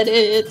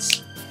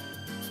credits.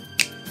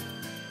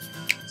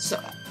 So,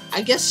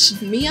 I guess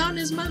Mion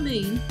is my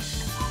main.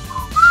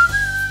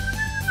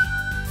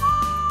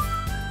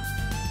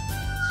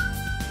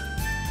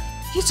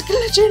 He's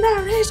glitching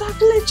out. He's a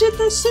glitch in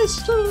the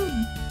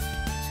system.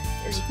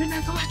 There's been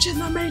a glitch in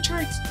the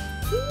Matrix.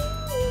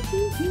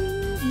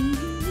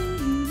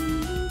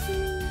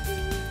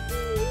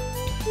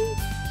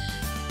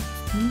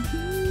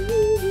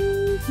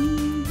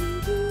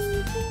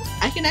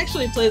 I can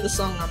actually play the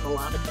song on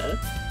melodica.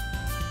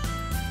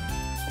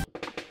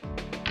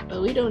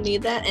 But we don't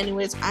need that.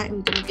 Anyways,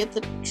 I'm gonna get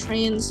the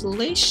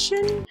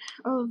translation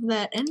of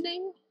that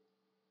ending.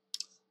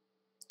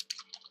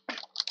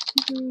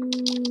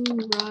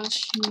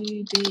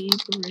 Higurashi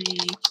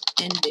Daybreak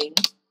ending.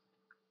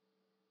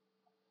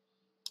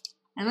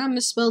 And I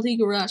misspelled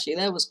Higurashi.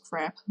 That was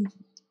crap.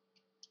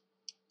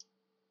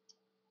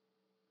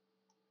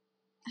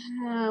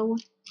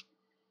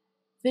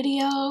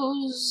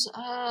 videos,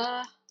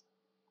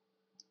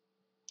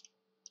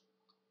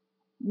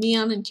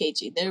 Neon and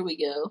Keiichi, there we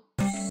go.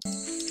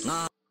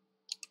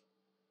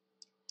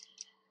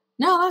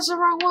 No, that's the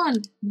wrong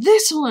one!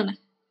 This one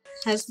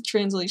has the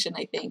translation,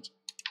 I think.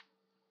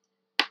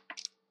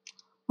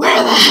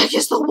 Where the heck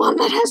is the one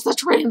that has the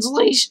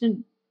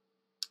translation?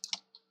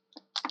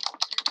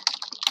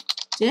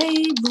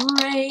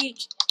 Daybreak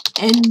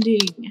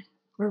ending.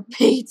 For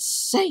Pete's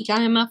sake,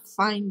 I'ma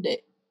find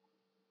it.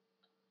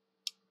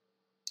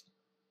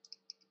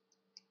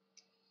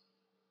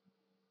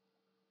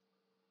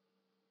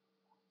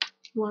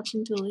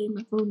 Watching delay,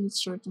 my phone is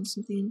charging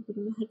something, but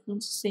the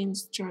headphones the same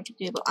as the charger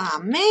cable. Ah,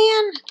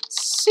 man!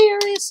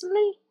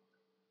 Seriously?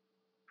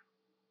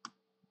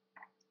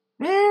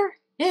 Where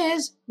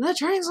is the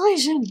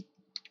translation?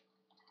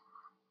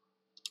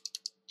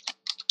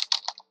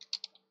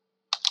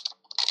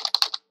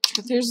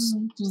 There's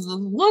the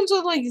ones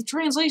with like the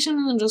translation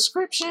in the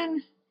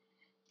description,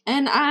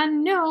 and I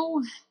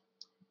know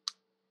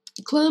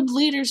the club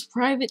leader's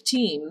private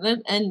team,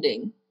 that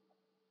ending.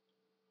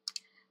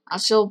 I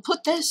shall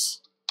put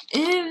this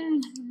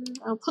in,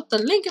 I'll put the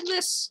link of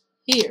this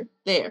here,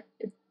 there.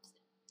 The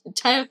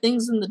entire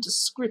thing's in the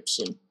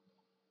description.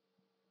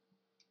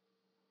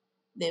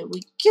 There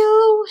we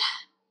go.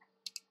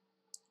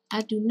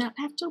 I do not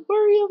have to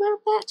worry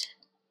about that.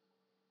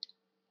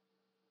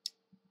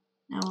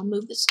 Now I'll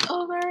move this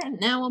over, and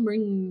now I'll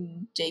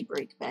bring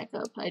Daybreak back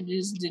up. I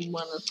just didn't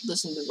want to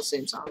listen to the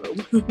same song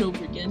over and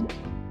over again.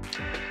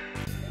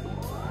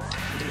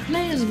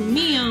 Play as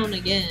Neon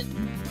again.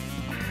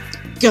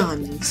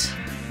 Guns.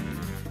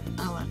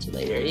 I'll watch it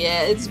later.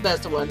 Yeah, it's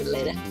best to watch it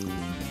later.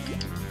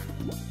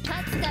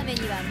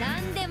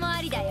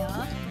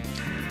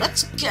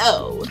 Let's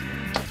go!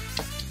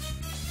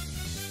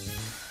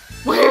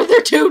 Why are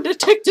there two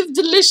Detective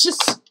Delicious?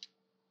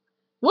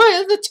 Why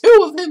are there two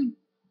of them?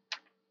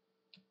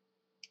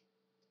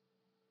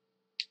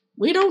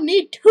 We don't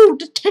need two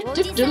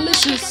Detective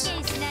Delicious.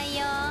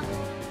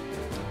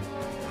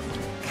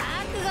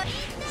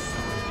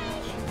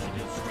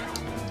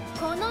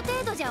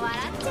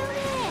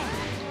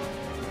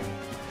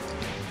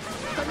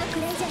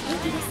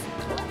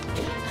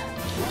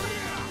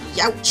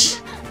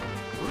 Youch!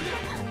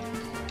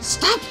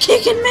 Stop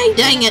kicking me,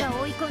 dang it!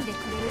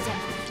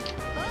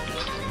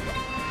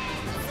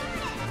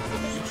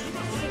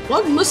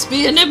 One must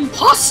be an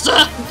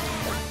imposter!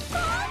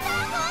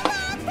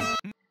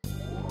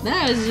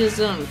 That is just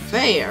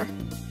unfair.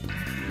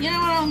 You know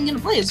what, I'm gonna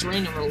play as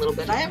Reina a little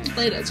bit. I haven't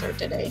played as her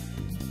today.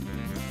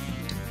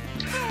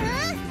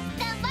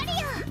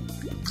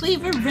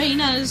 Cleaver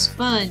Reina is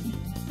fun.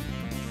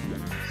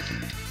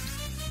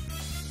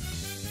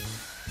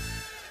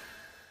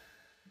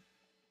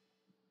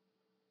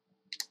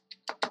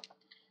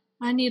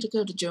 I need to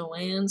go to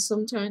Joann's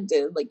sometime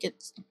to like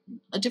get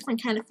a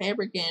different kind of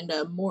fabric and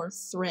more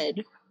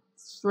thread.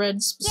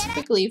 Thread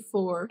specifically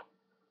for...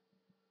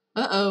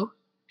 Uh-oh.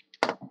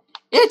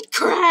 It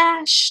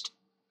crashed!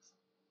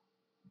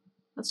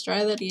 Let's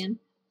try that again.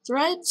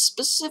 Thread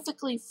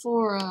specifically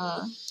for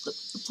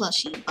the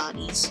plushie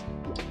bodies.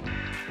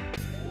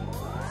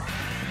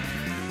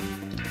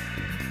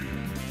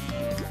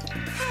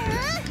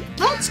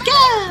 Let's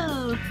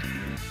go!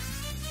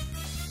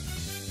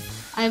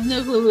 I have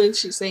no clue what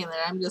she's saying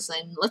there. I'm just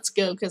saying, let's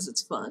go because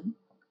it's fun.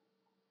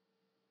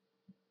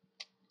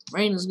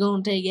 Reina's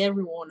gonna take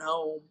everyone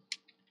home.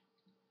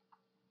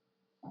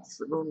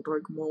 She's gonna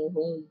take them all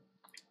home.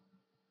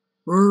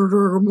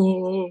 Murder them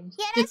all.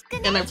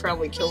 And I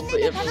probably killed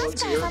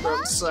everyone's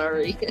eardrum,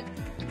 sorry.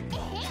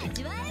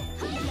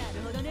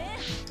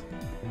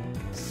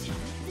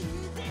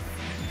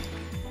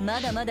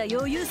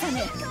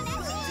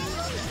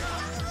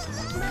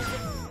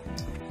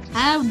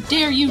 How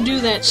dare you do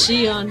that,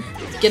 Shion?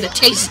 Get a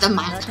taste of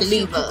my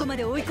cleaver.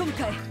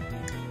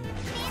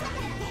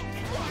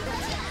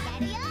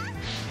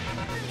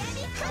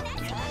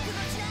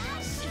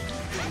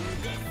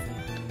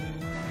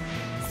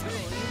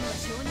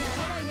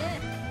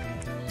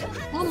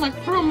 Oh, my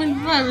chrome and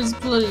virus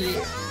bloody.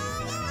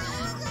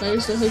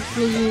 Virus to hook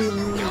bloody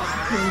and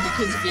the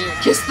kids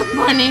get kiss the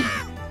money.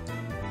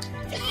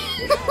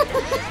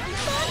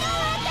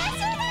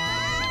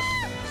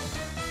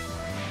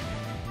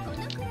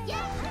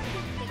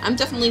 I'm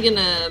definitely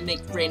gonna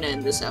make Reina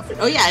in this outfit.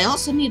 Oh yeah, I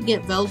also need to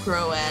get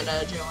Velcro at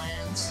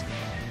Joann's.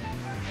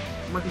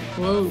 Making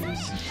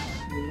clothes.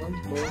 You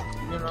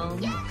know.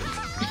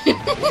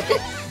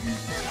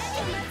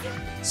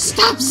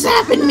 Stop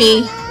zapping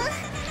me!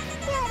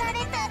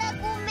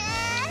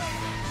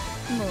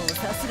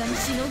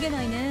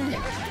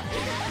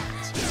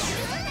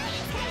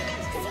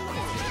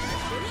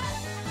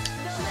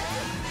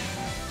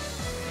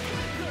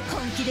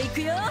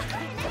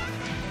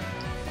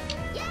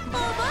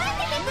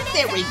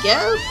 There we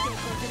go.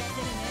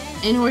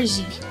 And where's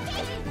he?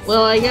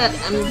 Well, I'm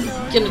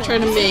gonna try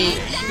to make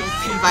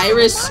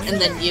Virus and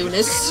then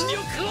Eunice,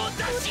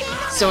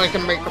 so I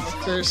can break up the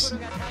curse.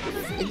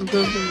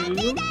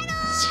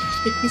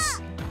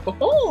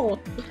 Oh,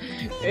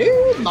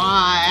 oh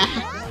my!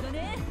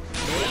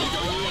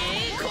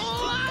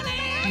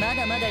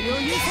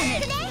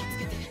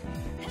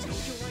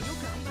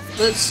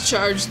 Let's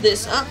charge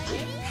this up.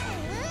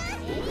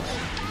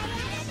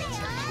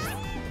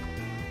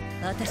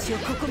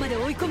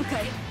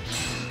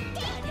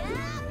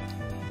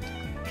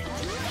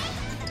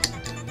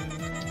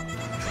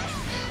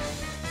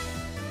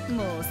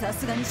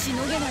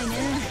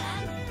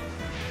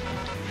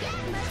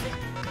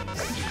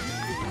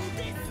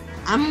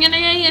 I'm gonna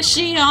get you,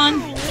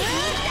 Shion.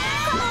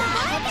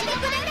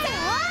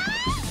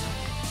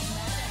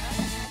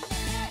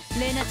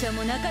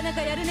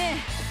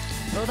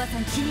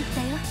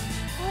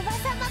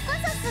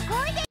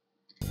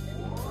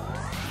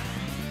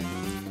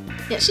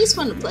 Yeah, she's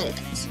fun to play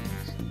as.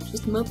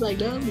 Just them up like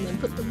that and then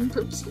put them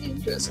purposely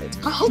in dress. It's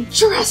called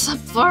dress up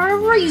for a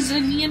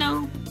reason, you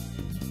know.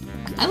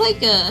 I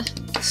like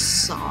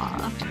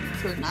Saw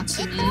for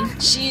Natsumi.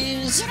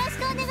 She's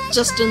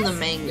just in the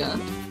manga.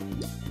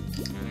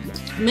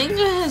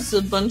 Manga has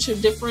a bunch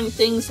of different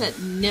things that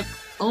nip.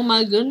 Oh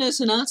my goodness,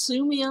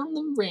 Natsumi on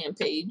the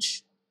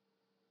rampage.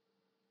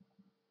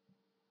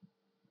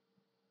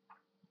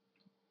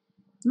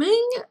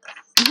 Manga,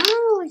 none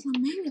of like the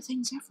manga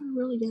things ever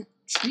really get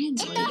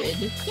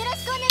translated.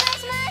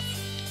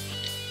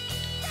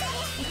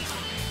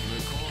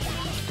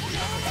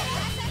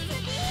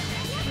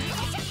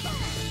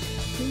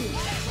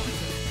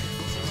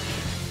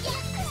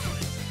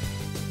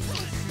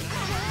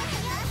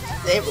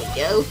 There we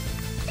go.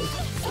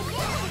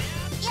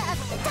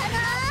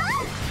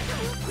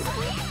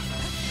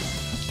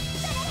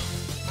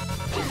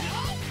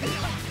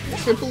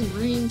 Triple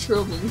green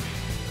trouble.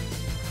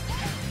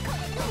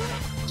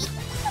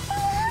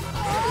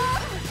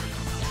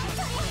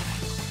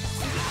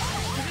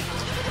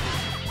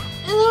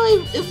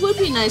 It would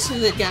be nice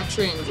if it got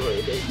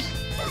translated.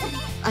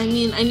 I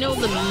mean, I know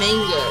the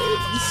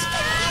mangas,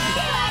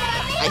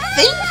 I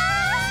think,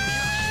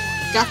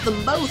 got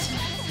them both.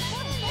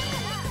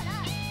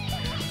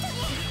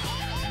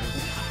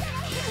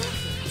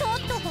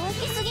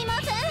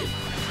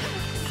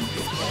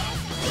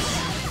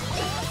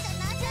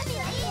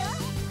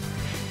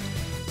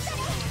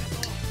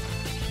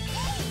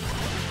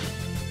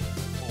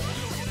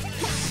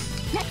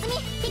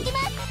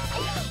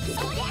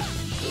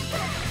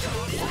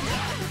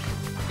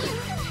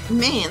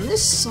 Man,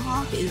 this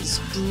saw is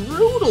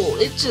brutal.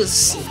 It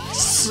just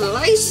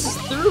slices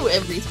through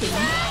everything.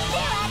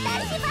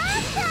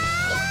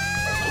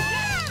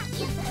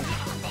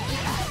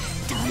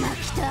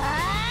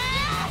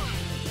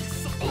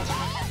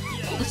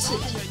 Let's see.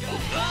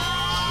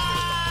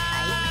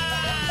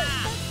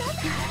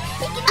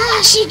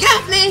 Ah, she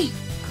got me!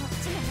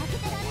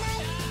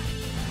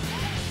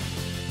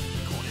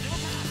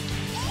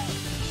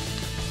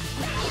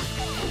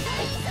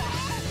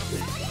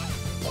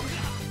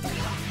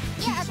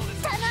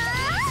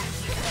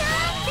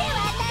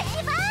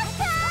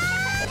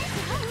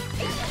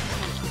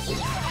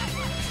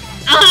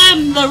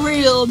 I'm the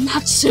real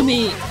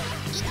Natsumi!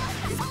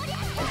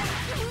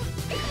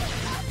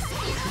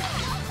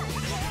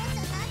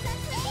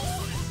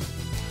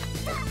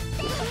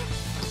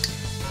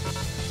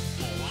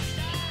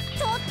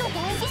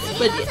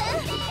 But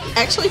yeah,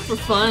 actually for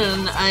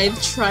fun,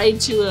 I've tried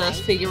to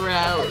figure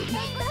out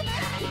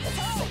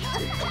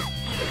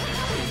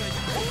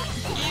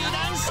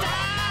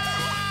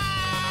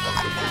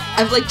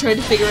I've like tried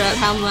to figure out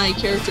how my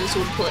characters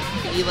would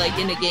be like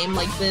in a game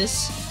like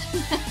this.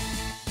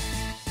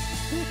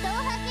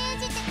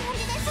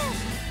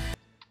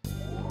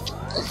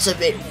 It's a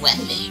bit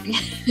wetting.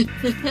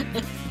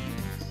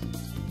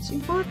 So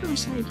partner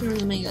side here in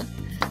the manga.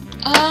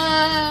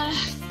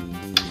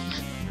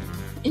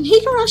 In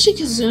Higurashi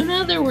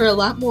Kazuna, there were a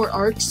lot more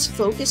arcs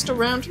focused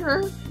around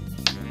her.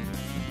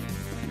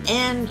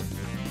 And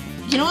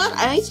you know what?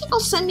 I think I'll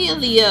send you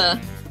the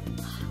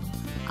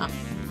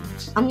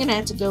I'm gonna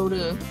have to go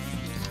to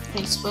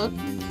Facebook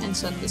and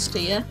send this to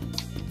you.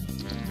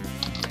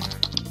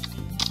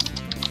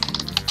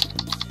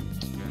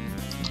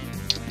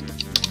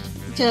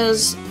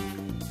 Because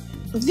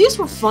these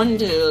were fun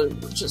to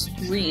just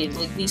read,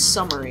 like these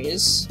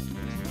summaries.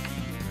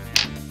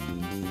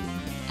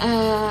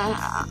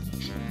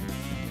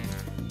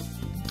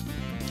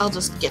 I'll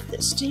just get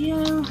this to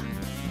you.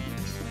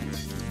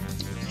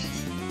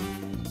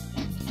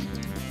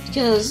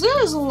 Because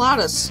there's a lot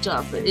of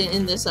stuff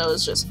in this that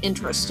was just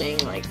interesting.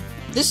 Like,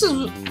 this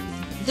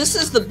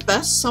is the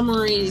best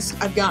summaries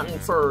I've gotten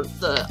for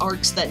the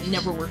arcs that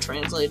never were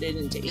translated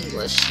into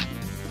English.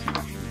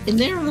 And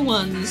they're the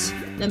ones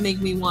that make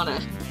me wanna...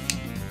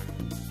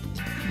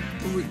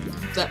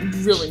 that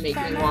really make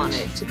me want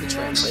it to be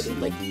translated.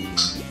 Like,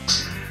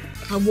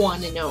 I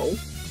wanna know.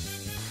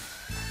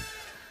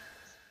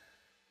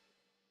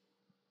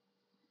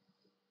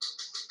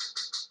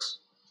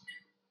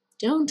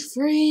 Don't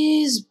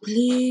freeze,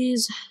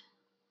 please.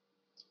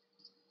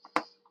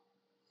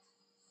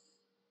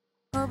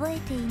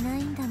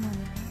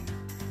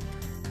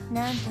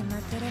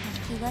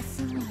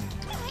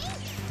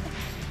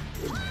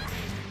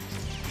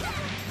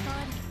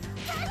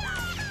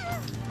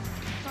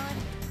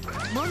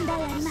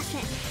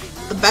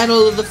 The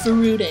Battle of the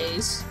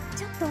Furudes.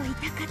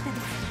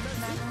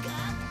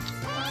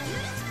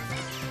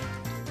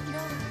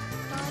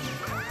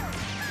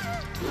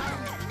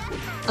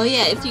 Oh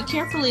yeah, if you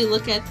carefully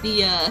look at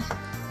the,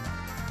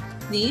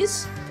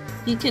 these,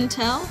 you can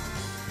tell.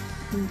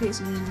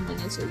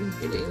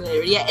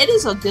 Yeah, it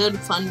is a good,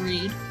 fun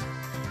read.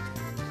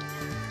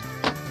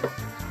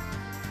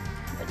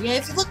 But yeah,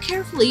 if you look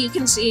carefully, you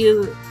can see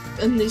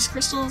in these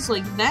crystals,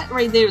 like, that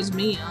right there is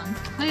Mion.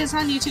 Oh, it's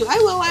on you too. I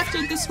will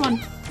after this one.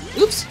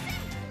 Oops.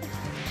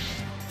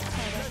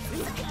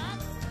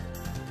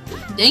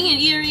 Dang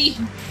it, Eerie.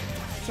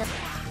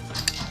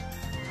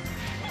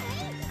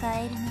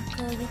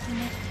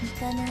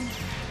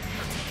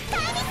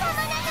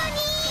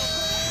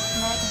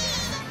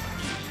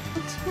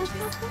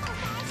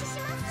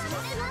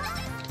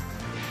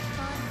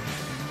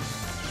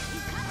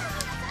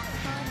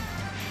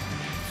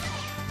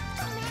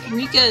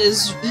 Rika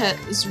is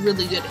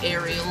really good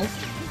aerial,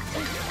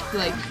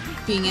 like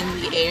being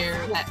in the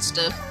air, that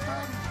stuff.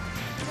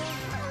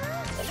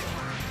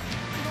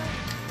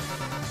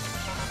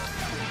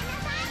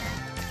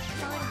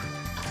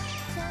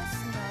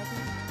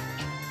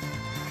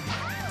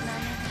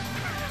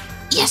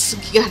 Yes,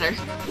 you got her.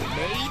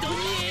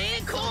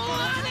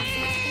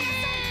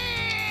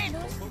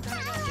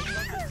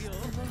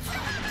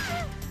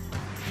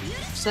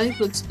 Scythe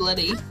looks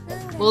bloody.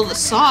 Well, the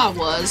saw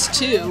was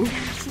too.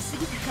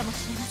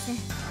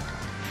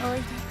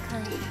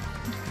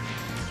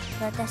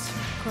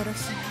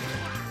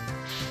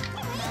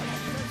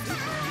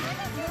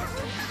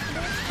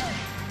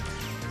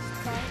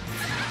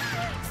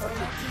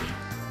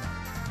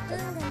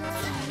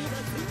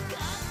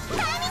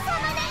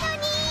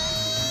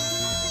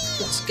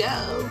 Let's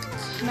go.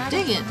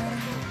 Dang it.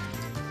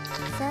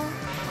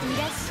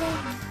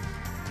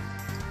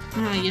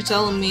 You're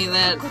telling me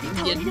that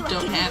you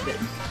don't have it.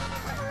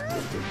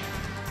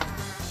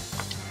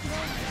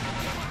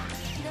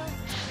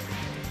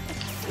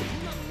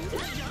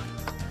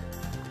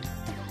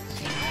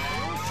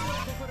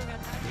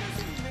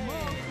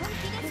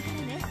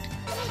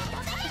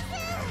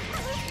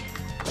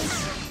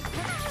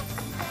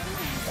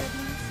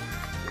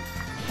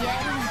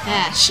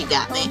 Ah, she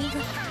got me.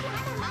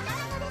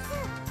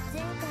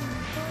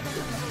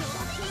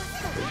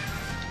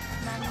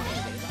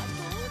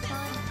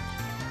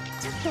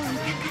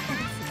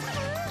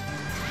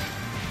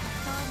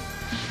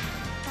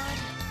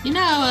 You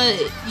know,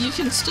 you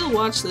can still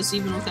watch this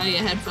even without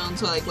your headphones,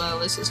 so like, while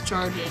this is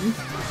charging.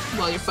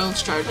 While your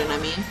phone's charging, I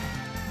mean.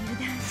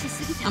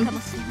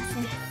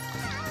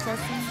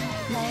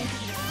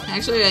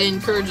 Actually, I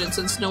encourage it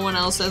since no one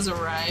else has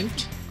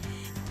arrived.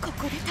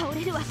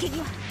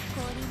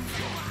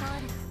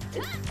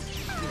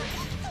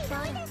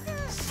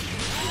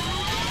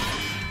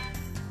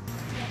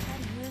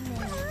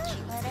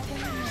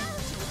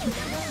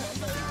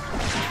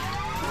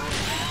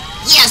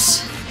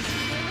 Yes!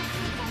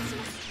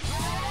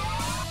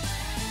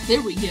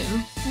 There we go.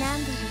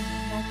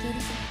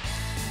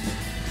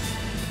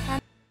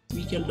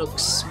 Rika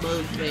looks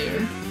smug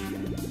there.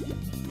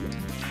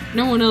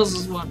 No one else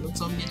is wanting,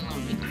 so I'm getting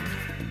lonely.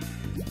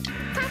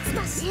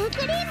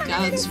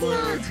 God's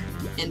word.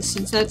 And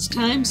since that's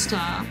time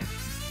stop.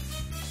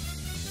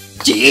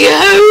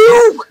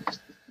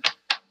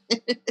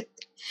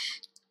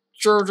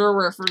 JoJo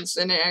reference,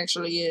 and it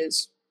actually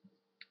is.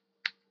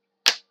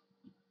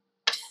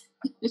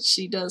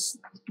 She does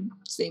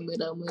say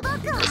Muda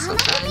sometimes.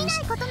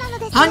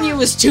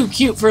 Hanyu is too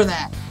cute for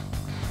that.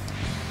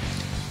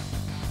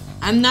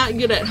 I'm not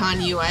good at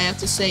Hanyu, I have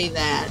to say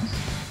that.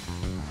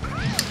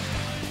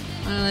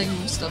 I like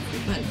more stuff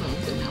with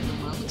headphones and now the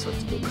mom is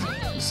what's good.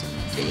 Just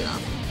take it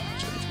off and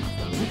charge my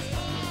phone.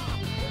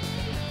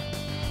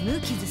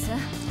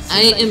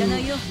 I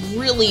am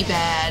really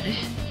bad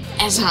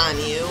as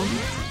Hanyu.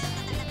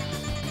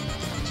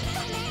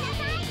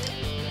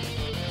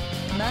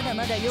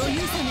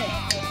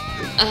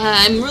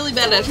 I'm really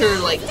bad at her,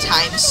 like,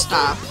 time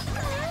stop.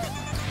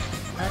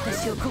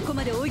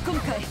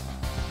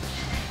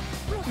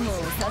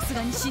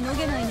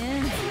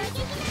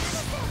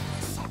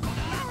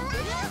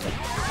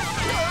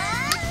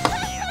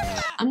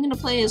 I'm gonna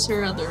play as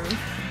her other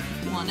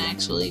one,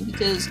 actually,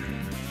 because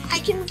I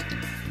can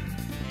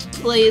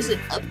play as it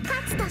a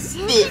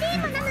bit.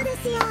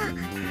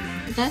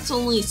 That's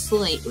only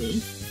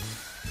slightly.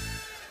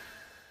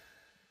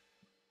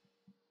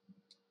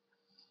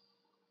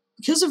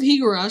 Because of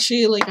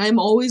Higurashi, like, I'm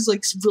always,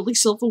 like, really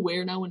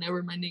self-aware now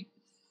whenever my neck...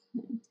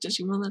 Does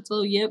she want that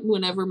so? Yep,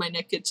 whenever my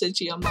neck gets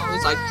itchy, I'm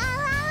always like,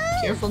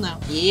 careful now.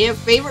 Yeah,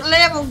 favorite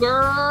level,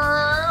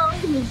 girl!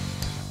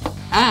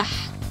 Ah.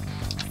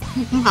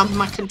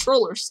 My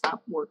controller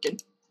stopped working.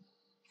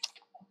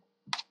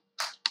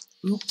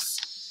 Oops.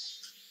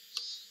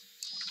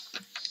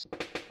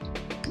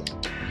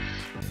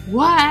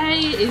 Why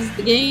is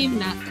the game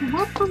not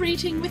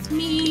cooperating with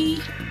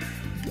me?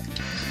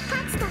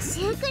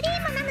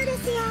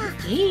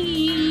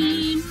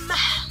 Game.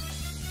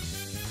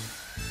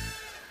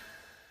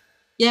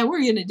 Yeah,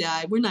 we're gonna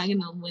die. We're not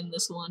gonna win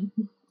this one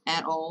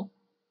at all.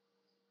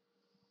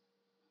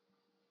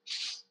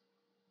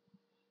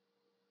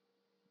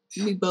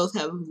 We both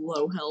have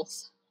low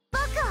health.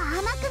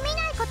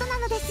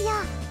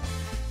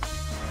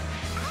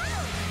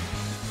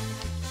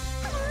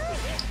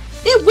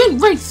 It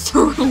went right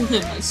through him,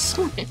 I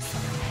swear.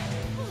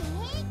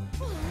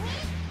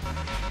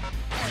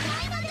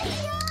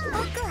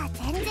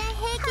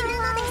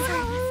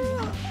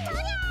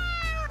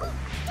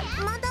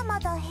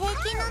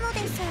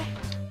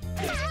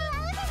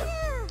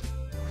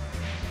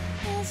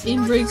 It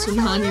breaks when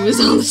Hanyu is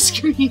on the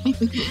screen.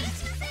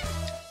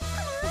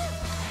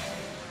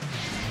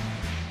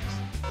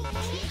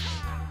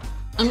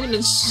 I'm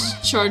gonna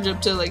charge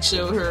up to like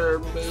show her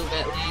move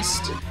at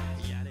least.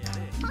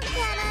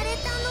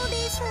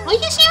 Oh,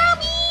 you show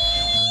me!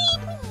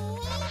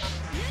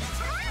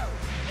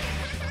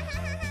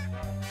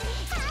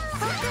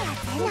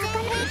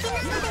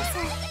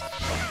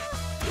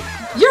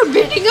 You're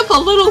beating up a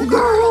little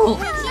girl!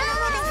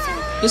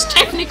 Who's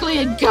technically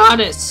a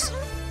goddess.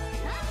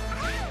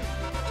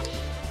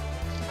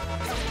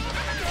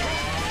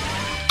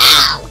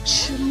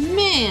 Ouch!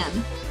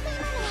 Man!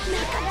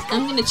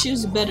 I'm gonna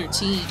choose a better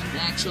team,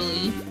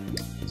 actually.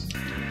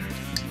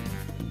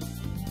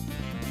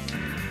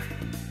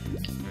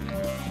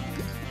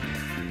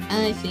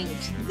 I think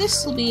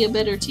this will be a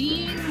better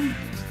team.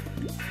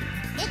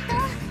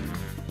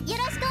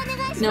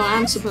 No,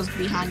 I'm supposed to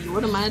be Hanyu.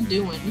 What am I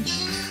doing?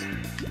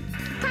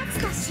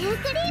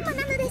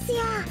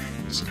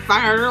 She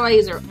fired her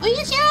laser. Oh,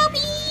 you show me!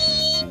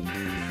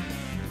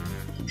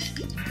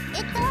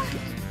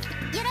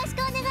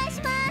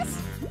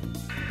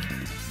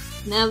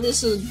 Now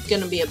this is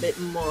gonna be a bit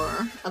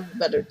more of a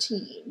better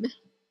team.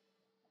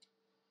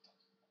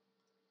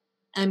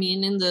 I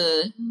mean, in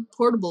the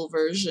portable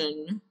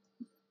version,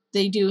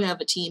 they do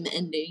have a team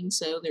ending,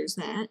 so there's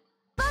that.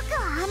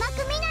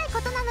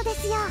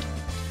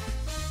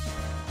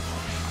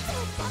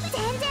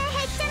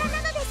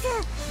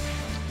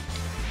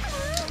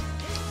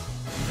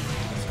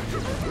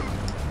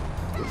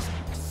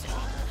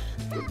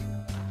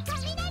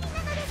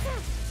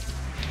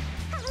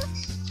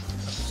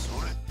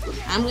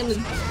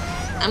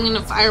 I'm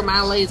gonna fire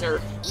my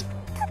laser.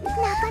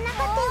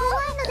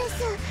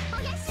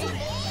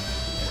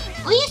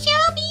 Will you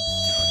show me?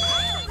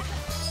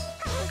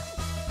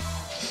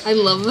 I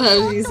love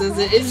how she says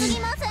it.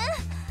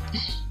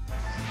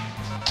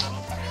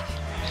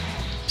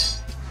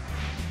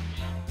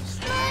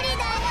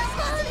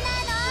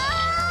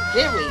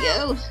 There we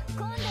go.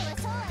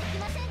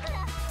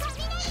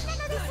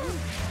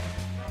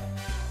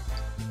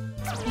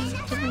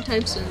 Different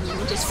types of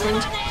just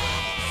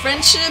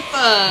friendship.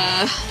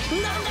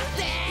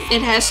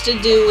 It has to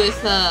do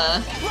with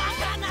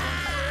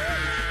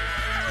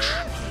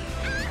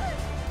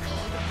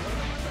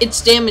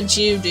it's damage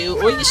you do,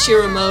 or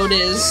Yashiro mode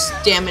is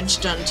damage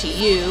done to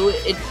you.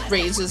 It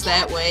raises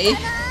that way.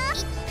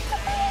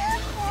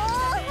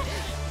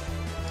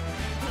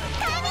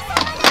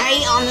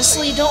 I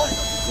honestly don't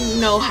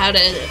know how to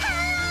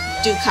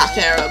do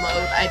Kakera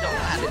mode. I don't know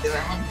how to do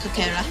that one.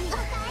 Kakera.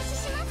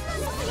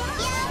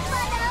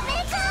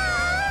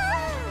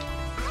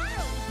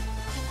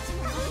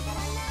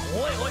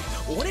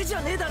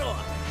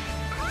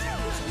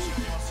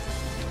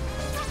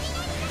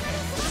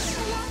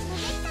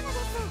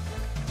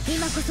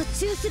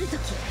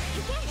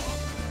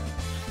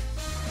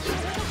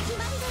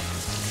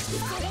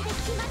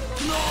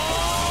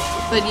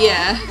 But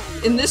yeah,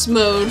 in this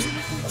mode,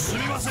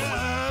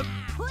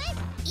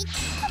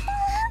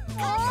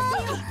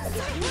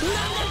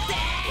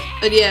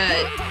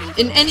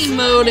 in any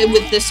mode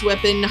with this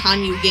weapon,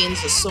 Hanyu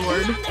gains a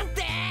sword,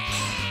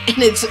 and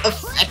it's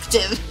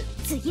effective.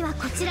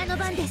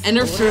 And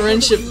her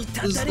friendship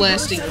is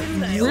lasting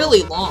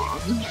really long.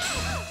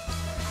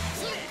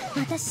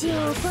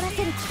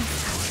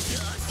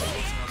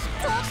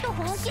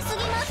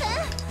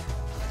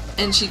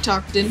 And she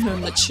talked in her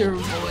mature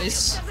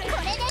voice.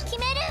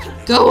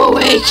 Go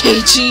away,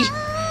 Keiichi!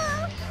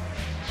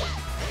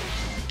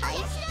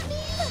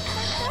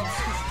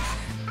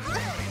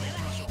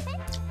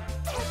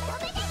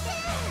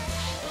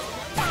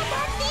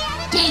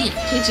 Dang it!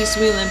 Keiichi's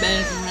wheeling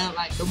back around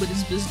like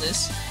nobody's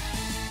business.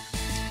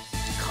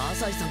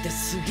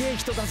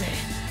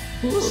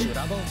 Ooh.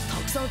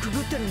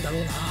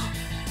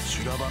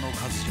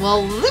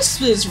 Well,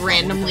 this is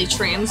randomly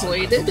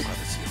translated.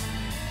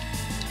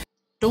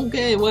 Don't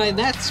get why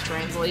that's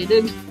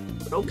translated,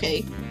 but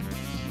okay.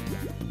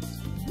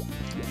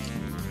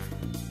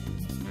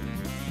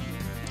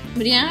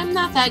 But yeah, I'm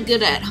not that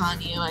good at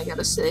Hanyu, I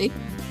gotta say.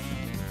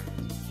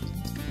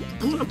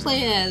 I'm gonna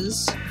play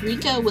as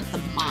Rika with the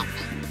mop.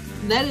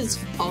 That is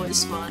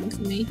always fun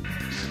for me.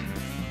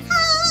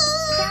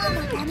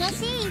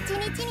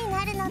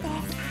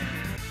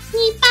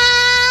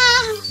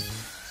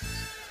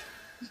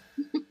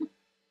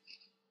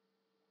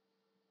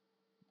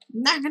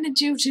 Not gonna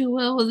do too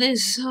well with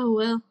this. Oh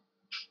well.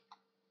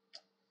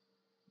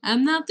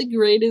 I'm not the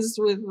greatest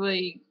with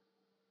like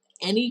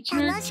any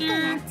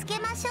character,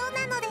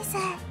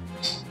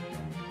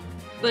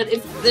 but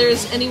if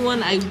there's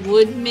anyone I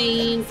would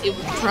main, it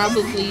would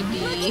probably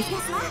be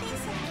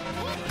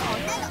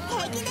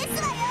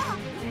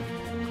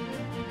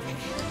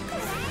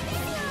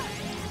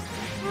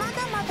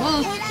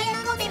Well,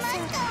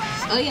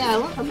 oh yeah,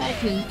 welcome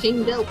back to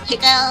King Bill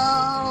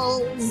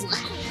Pickles!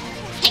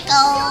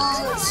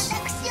 Pickles!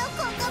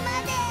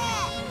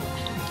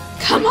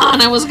 Come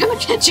on, I was gonna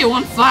catch you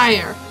on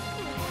fire!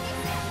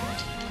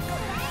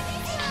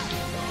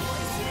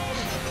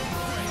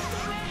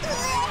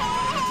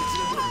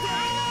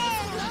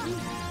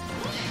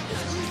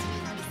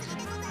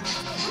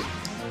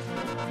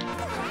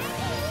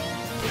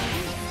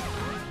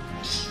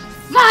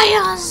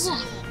 Fires!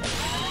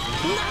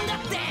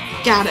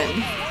 Got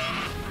him.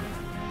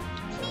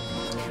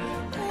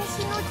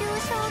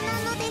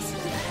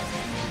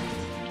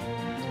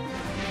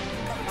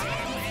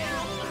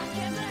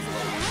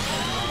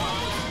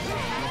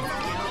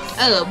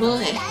 Oh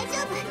boy.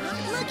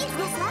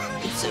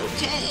 It's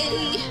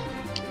okay.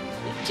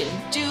 We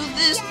can do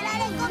this.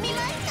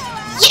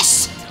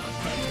 Yes!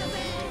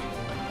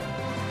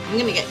 I'm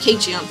gonna get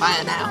Keiichi on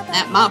fire now.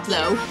 That mop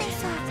though.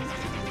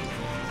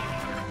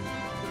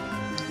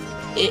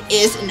 It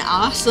is an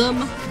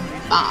awesome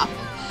mop.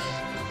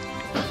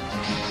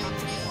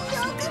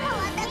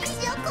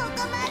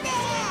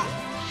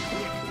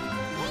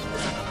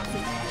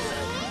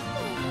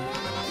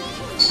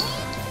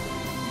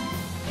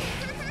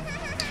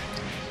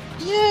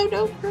 Yeah,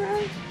 don't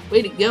cry.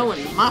 Way to go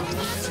and mop the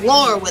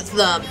floor with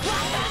them.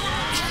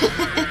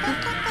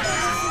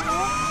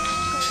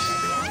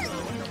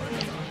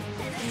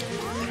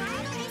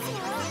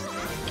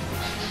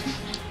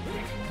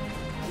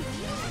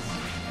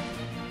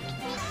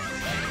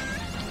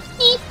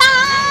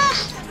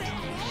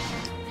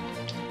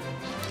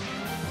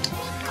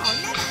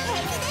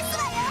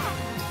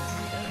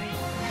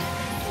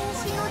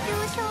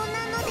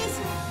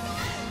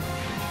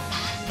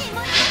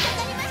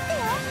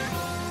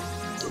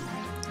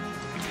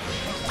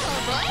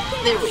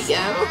 There we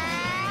go.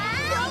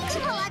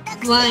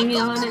 Flying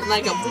on it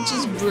like a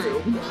witch's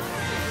broom.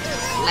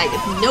 Like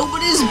it's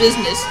nobody's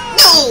business.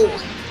 No!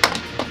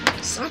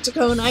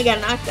 Satoko and I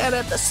got knocked out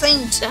at the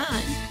same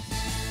time.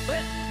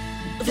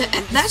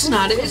 That's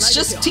not it, it's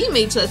just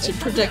teammates that should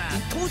protect you.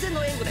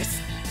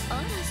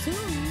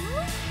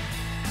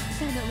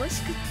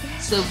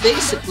 So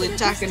basically,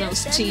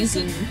 Takano's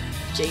teasing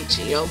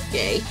Keiichi,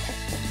 okay.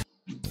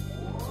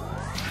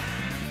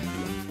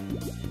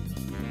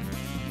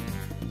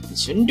 You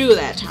shouldn't do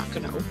that,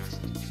 Takano.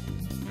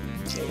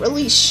 You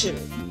really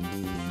shouldn't.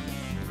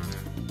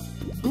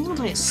 I'm gonna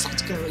play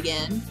Satoko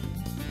again.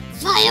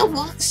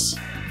 Fireworks!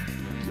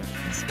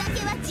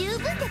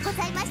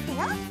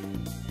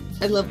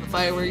 I love the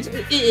fireworks.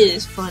 It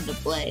is fun to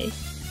play.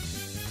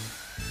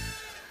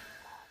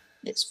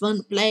 It's fun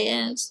to play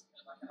as.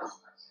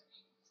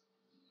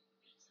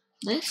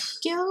 Let's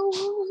go!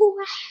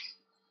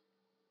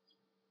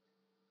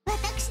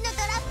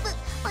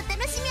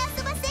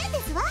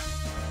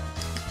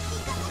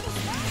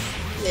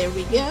 There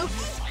we go.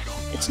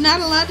 It's not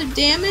a lot of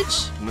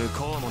damage.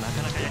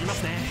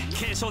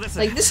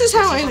 Like, this is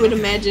how I would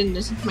imagine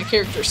my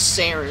character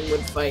Saren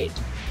would fight.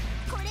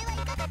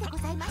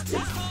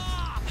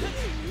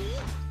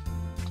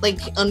 Like,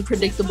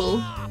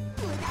 unpredictable.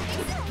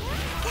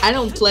 I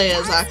don't play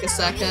as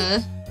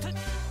Akasaka.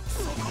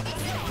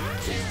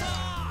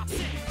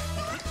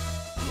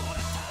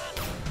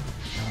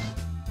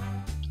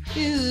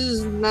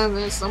 He's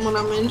not someone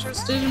I'm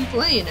interested in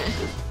playing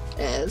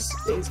as,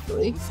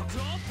 basically.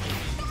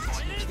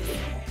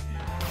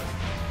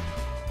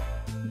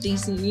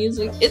 Decent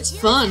music. It's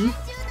fun.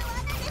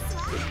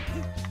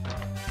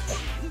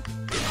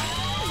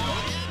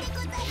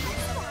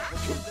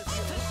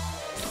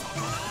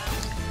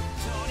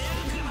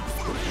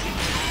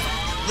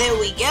 There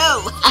we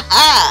go!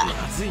 Haha!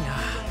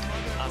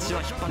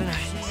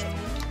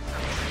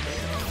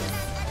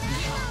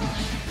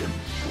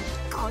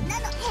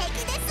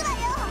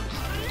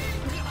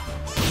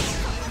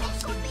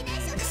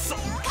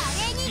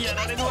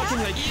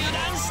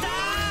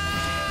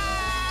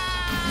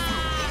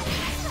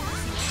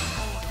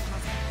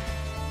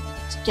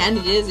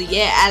 Kinda dizzy,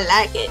 yeah, I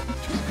like it.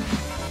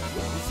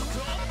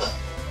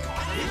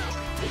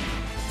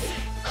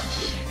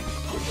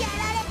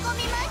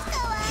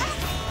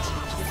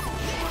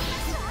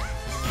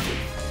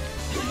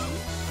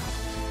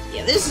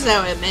 Yeah, this is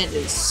how I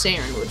imagined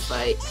Saren would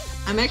fight.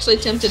 I'm actually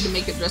tempted to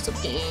make a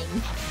dress-up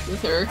game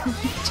with her,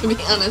 to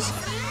be honest.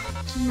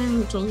 My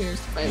control here is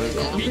to fight like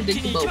that.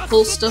 Unpredictable.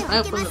 Pull stuff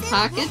out from the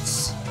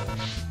pockets.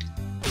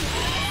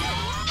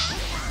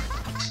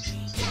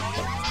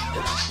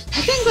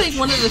 I think like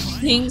one of the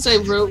things I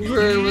wrote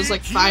for her was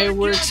like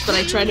fireworks, but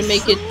I tried to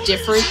make it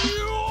different.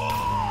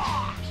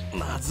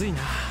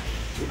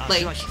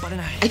 Like,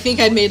 I think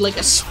I made like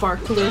a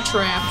sparkler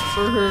trap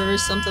for her or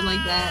something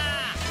like that.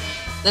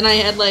 Then I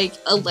had like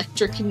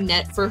electric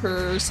net for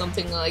her or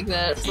something like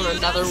that for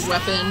another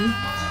weapon.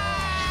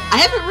 I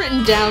have it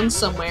written down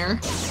somewhere.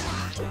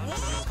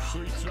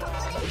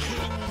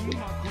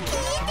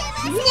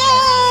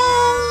 No!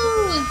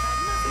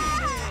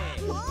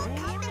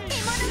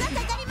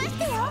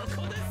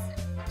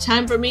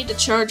 Time for me to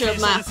charge up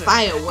my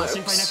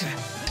fireworks.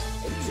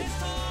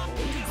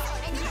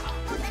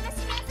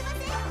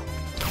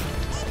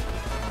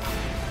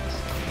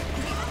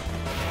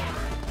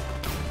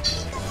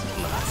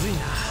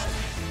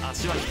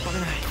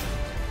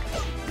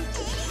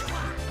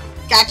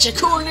 Gotcha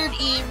cornered,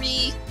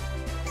 Eerie.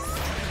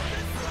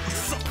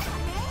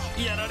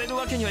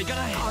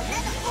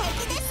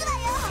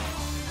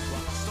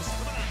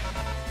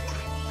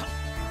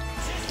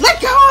 Let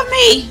go of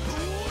me!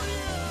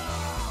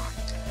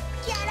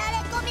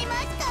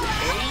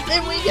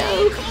 There we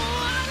go.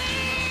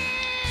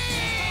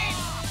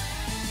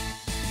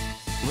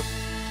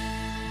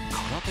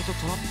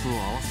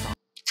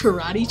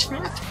 Karate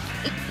trap?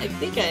 I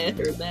think I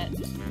heard that.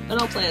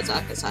 But I'll play a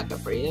Sakasaka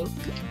for you.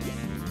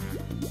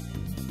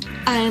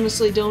 I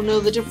honestly don't know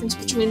the difference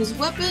between his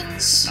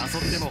weapons.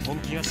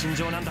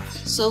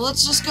 So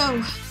let's just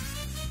go.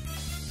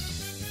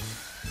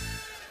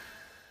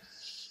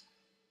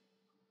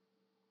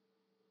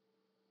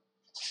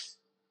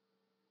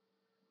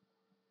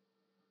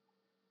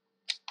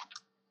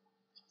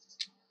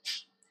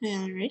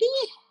 Alrighty.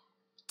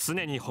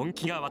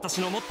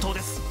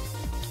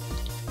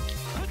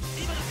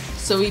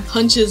 So he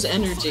punches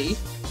energy.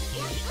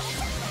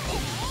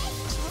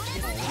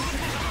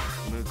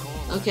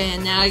 Okay,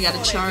 and now I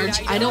gotta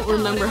charge. I don't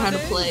remember how to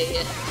play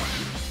it.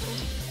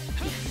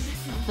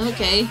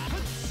 Okay.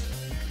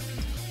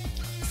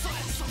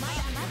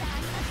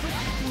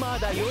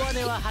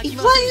 He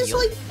plays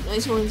like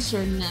Ice Horn's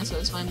starting now, so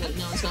it's fine, but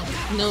no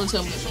one's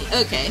home with me.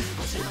 Okay.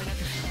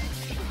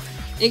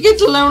 It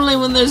gets lonely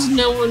when there's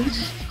no one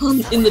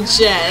in the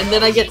chat, and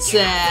then I get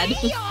sad.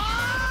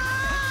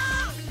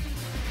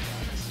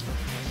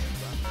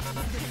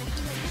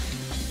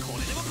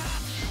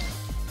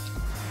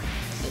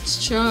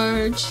 Let's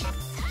charge.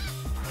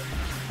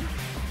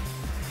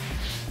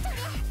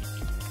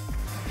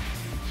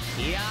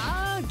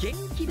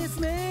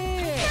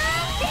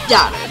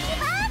 Got it.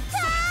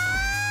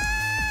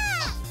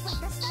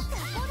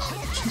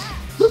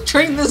 Who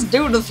trained this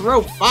dude to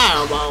throw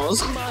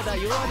fireballs?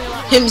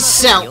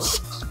 Himself.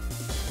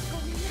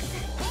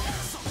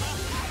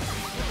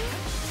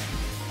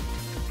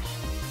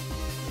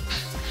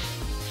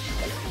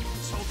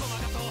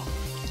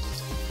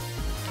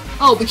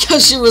 Oh,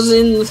 because she was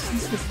in the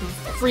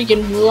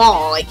freaking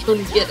wall, I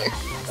couldn't get her.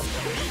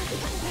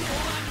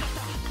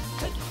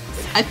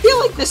 I feel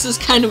like this is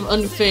kind of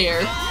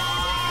unfair.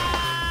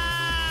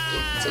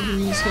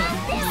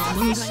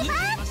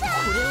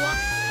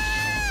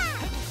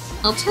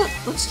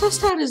 Let's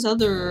test out his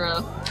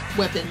other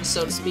weapons,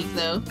 so to speak,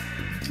 though.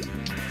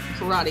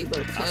 Karate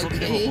book,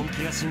 okay.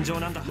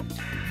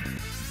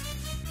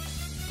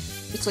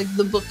 It's like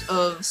the book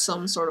of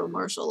some sort of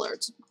martial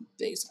arts,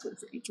 basically,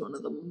 for each one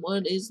of them.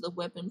 What is the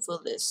weapon for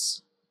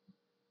this?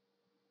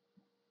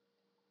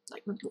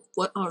 Like,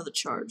 what are the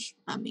charge?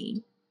 I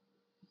mean.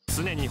 My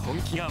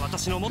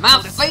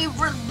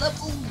favorite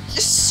level!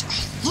 Yes!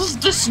 I love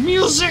this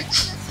music!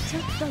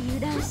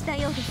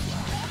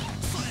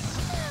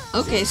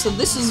 Okay, so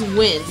this is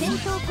wind.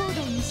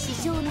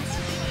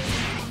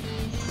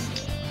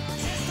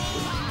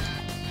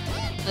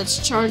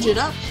 Let's charge it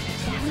up.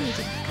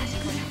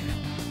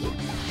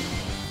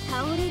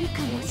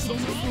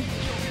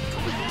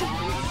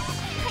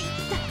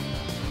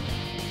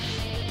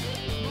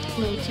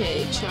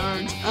 Okay,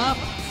 charge up.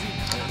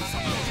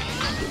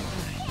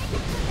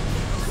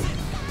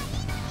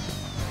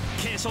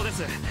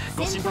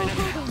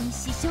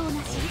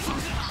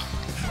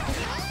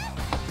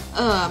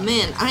 Oh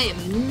man, I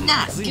am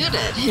not good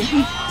at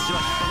it.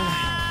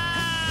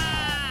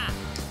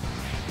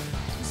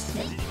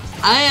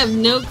 I have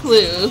no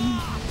clue.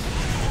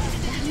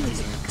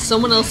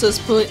 Someone else has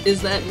put,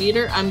 is that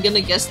meter? I'm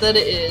gonna guess that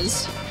it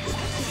is.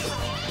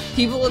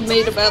 People have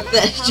made about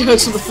that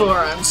jokes before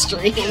on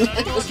stream.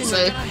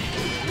 So.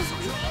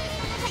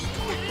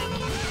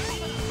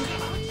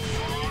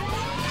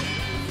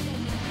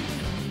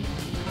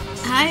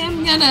 I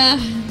am gonna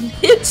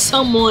hit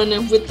someone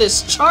with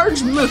this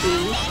charge move.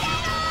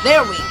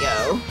 There we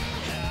go.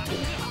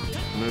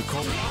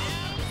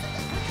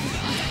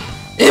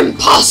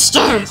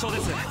 Imposter!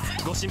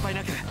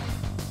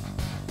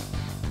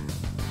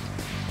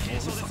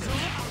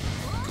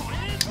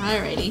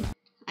 Alrighty.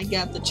 I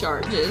got the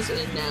charges,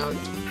 and now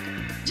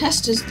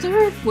test is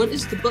third. What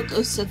is the book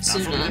of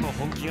Setsuna?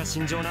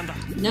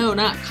 No,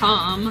 not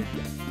calm.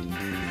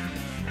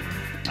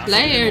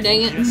 Player,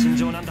 dang it.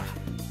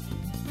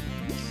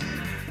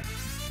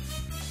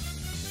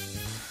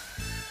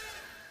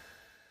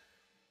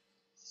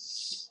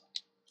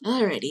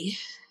 Alrighty.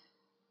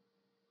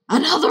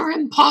 Another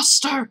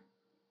imposter!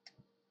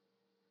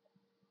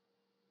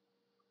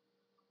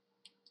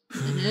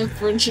 And have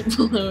friendship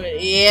below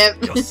it.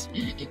 Yep.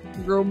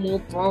 Grow more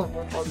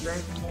powerful for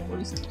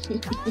grandmas.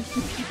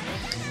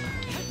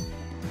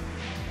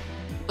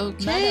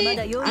 Okay,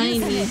 I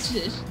need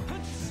to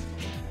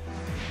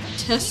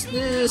test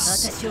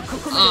this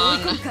on.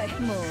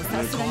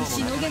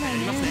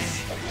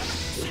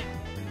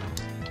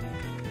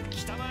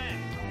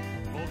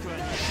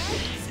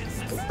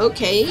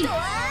 Okay.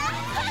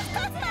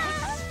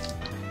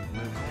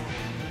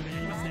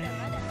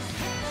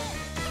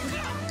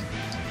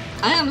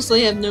 I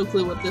honestly have no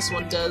clue what this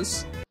one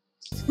does.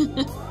 And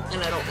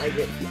I don't like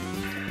it.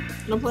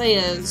 I'm gonna play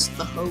as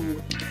the hoe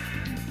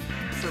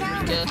for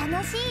Rika.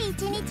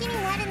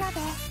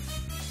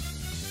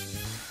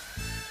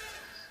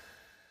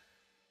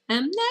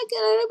 I'm not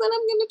gonna, but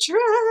I'm gonna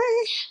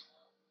try.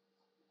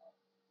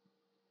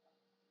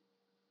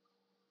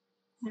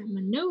 And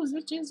my nose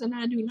itches, and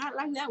I do not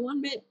like that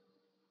one bit.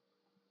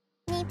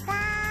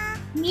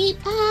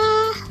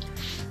 Nipa!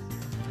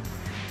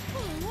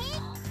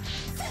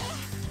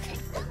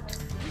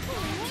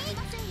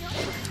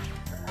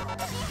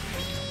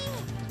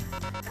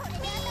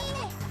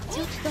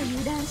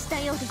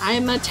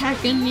 I'm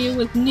attacking you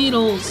with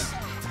needles.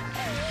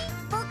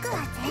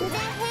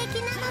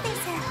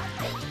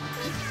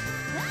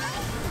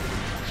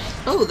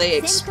 Oh, they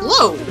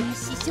explode!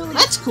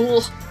 That's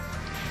cool!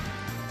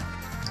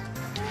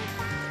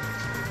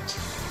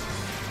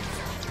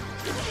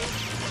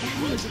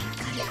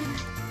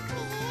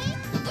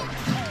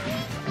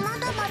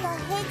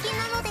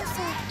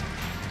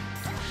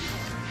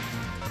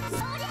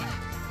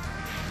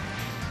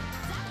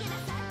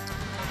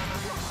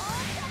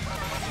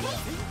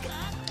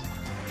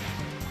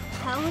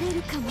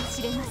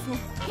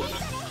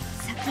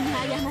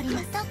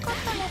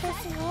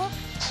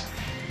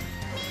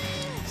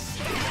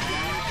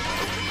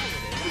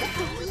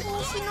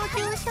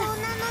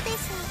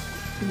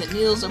 The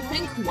needles are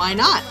pink, why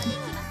not?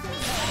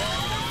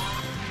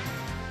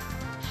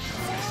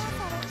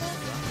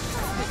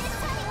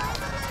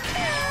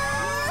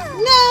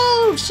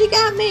 No! She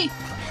got me!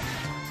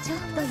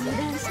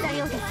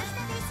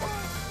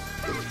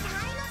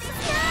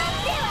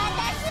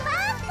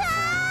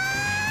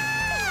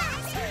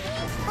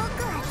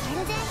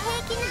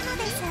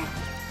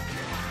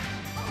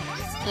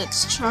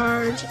 Let's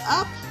charge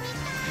up.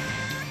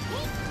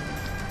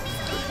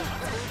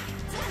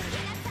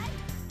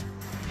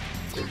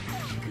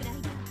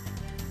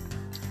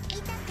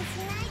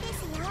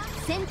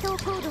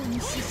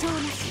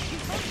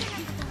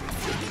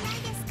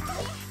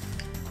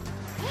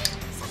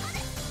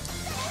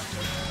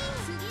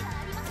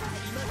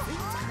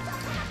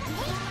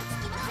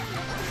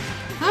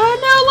 Oh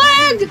no,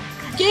 lag!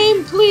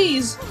 Game,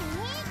 please!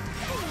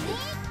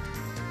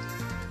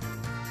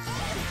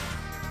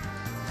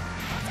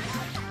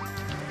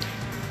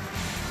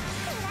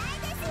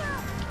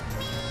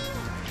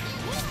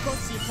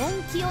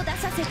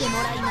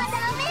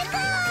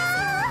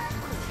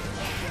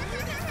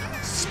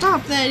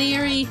 Stop that,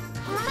 Eerie!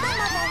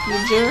 You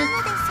jerk.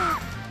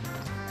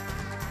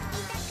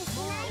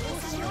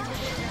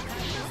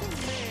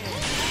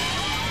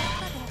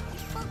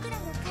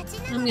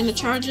 I'm gonna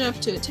charge up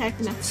to attack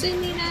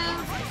Natsumi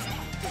now.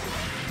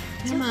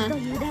 Come on.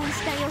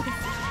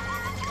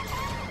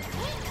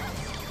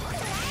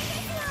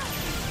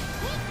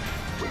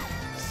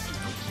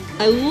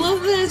 I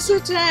love this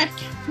attack!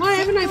 Why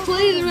haven't I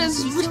played it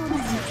as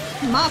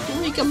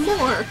Rika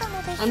more?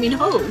 I mean,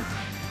 hoe.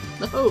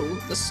 The hoe.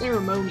 The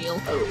ceremonial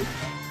hoe.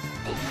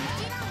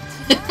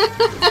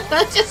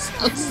 That just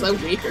sounds so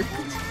weird.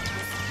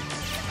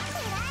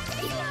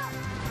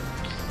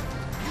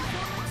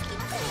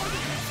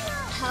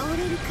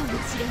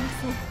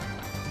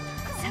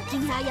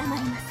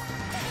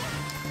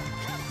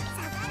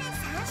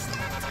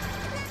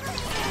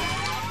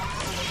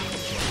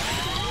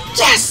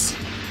 Yes!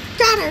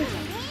 Got her!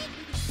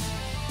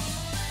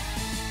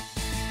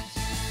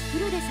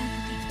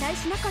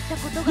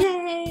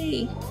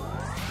 Yay!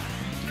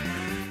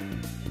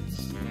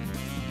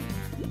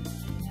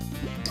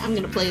 I'm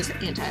gonna play as the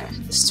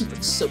Super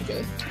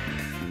Soka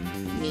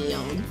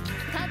Neon.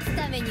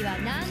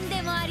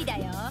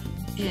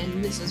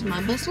 And this is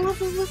my best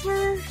level with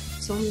her,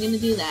 so I'm gonna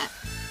do that.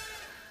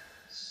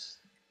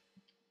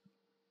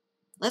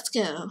 Let's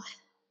go.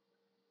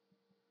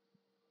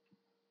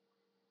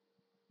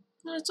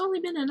 Well, it's only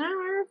been an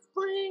hour of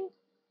playing.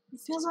 It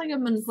feels like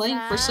I've been playing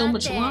for so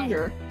much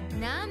longer.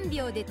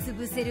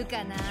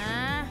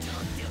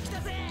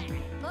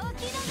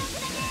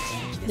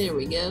 There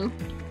we go.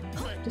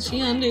 What's she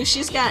gonna do?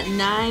 She's got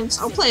knives.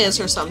 I'll play as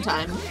her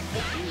sometime.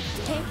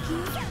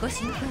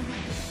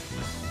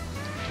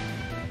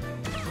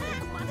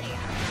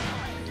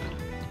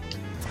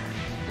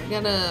 I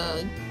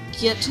gotta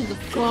get to the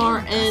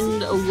far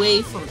end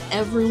away from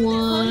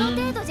everyone.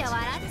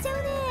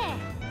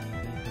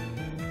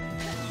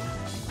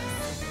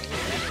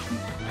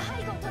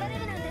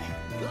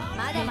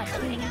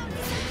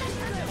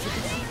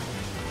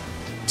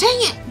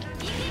 Dang it!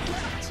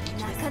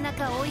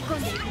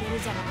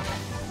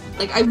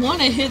 Like, I want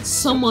to hit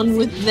someone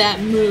with that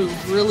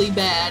move really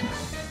bad.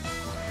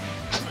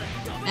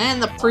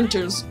 And the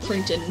printer's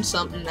printing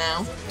something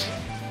now.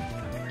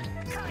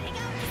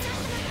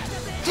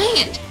 Dang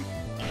it!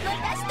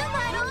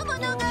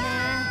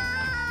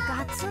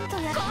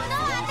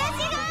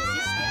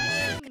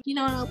 You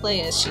know what, I'll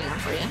play as Xion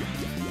for you.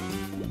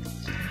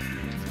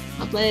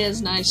 I'll play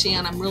as Knife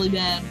Xion. I'm really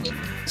bad with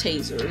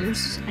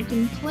tasers. I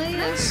can play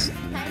as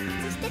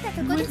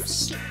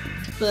whips,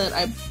 but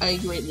I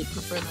greatly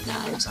prefer the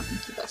knives. I'm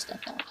the best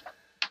at that.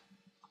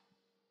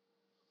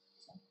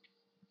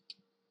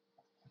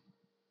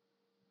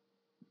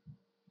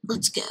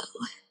 Let's go.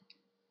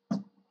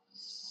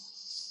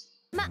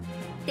 様、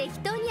適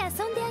当に遊ん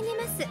であげ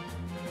ます。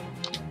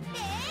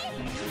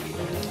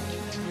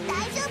大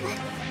丈夫、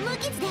無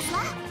傷ですわ。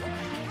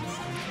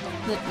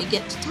 Let me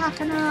get to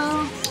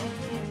Takano.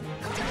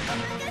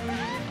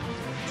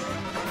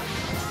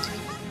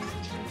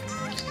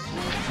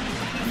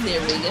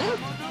 There we go.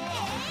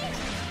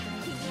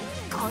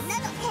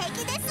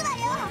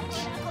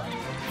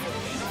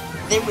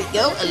 There we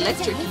go.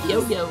 Electric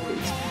yo-yos.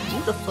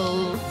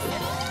 Beautiful.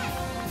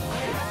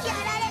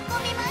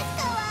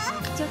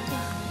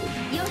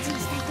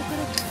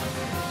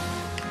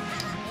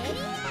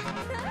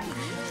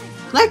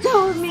 Let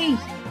go of me.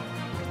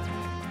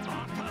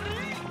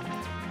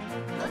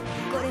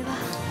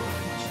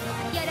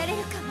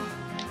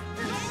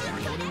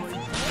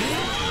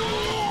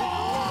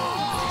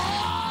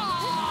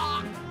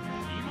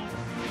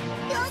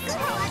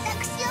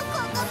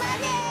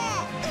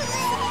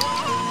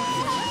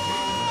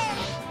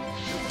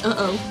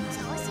 Uh-oh.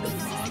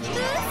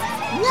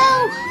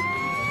 No!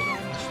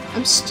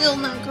 I'm still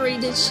not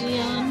great at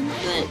Xion,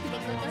 but...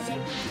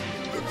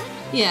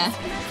 yeah.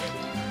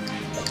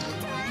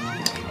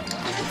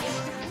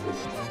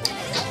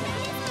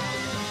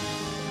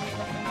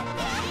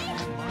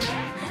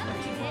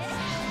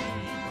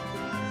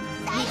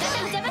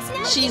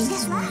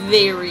 She's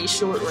very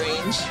short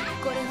range.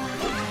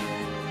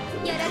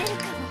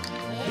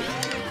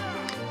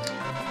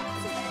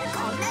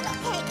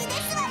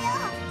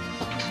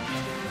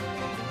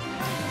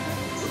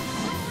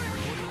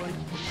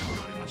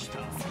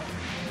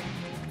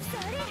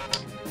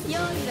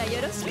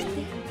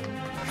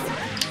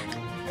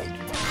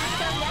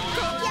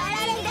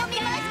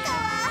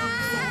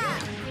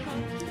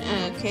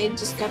 Okay,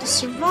 just gotta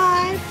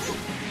survive.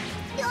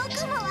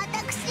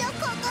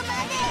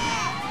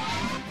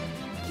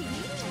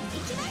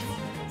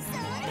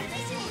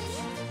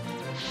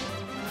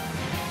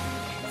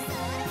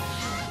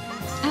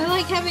 I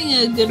like having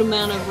a good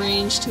amount of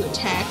range to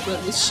attack,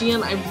 but with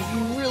Xion, I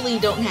really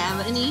don't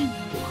have any.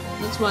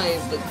 That's my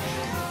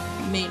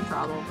main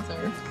problem with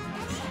her.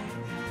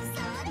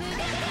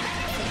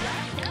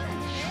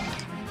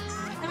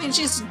 I mean,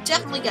 she's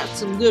definitely got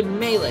some good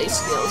melee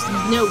skills,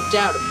 no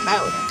doubt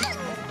about it.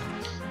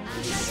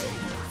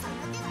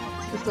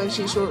 Looks like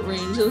she's short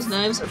range. Those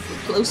knives are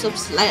for close-up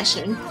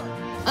slashing.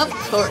 Of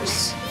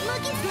course.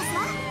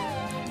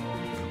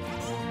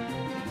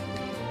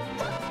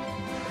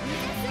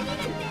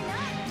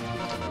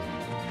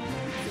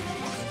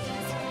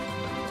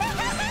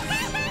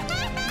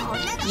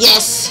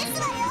 Yes!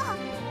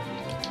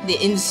 The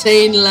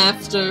insane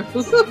laughter.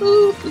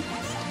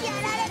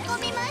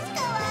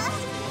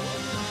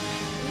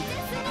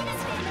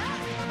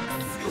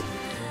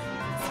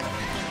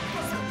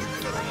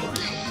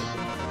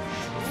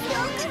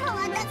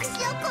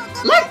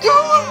 Let go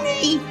of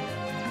me!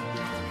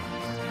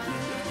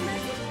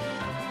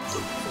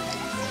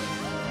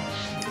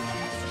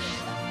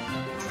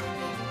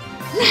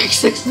 Max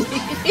 60.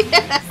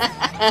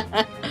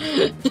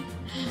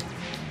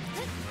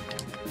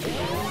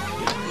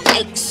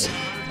 Yikes.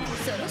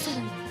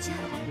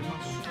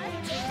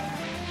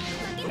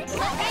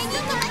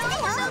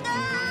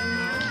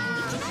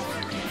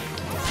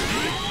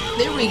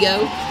 There we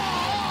go.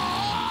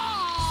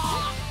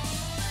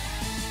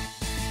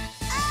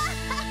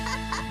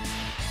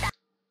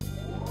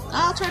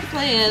 I'll try to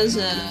play as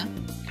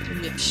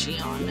Whip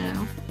Xion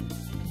now.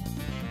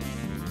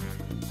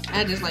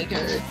 I just like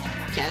her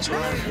casual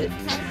outfit.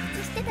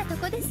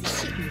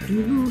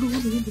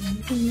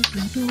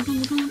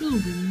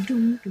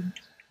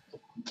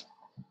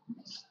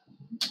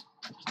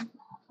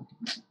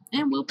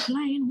 And we're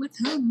playing with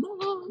her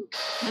mom.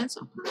 That's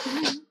a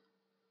problem.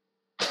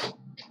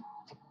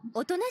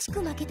 おとなし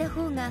く負けた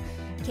方が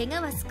怪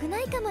我は少な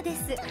いかもで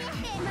す。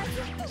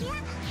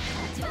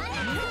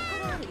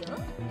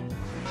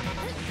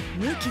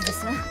無傷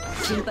さ、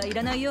心配い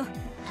らないよ。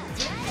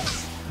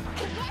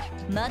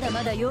まだ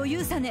まだ余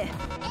裕さね。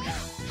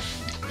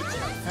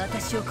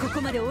私をここ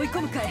まで追い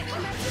込むかい。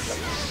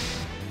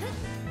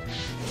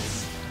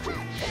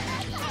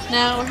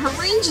Now her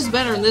range is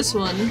better in this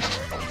one.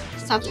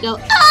 Stop to go.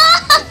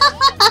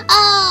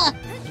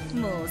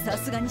 もうさ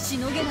すがにし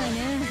のげない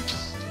ね。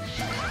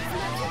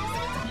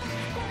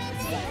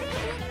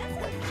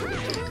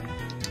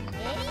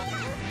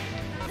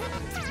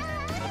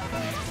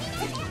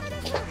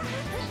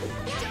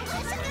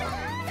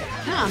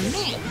Oh man,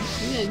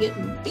 you're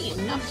getting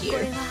beaten up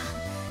here.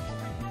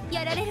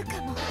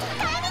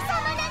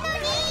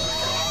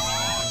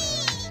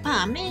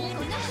 Ah man.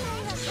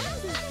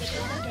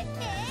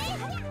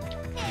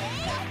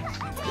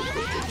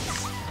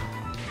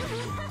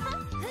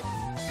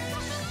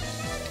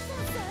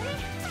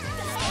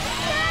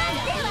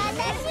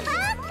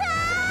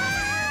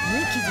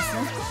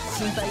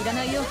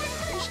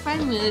 She's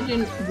fighting with it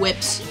in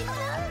whips.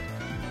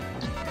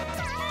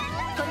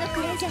 この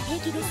くらいじゃ平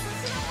気です。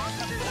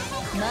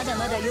まだ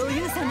まだ余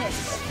裕さね。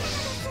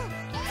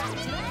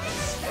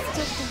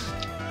ちょっ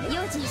と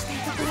用心したい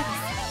ところで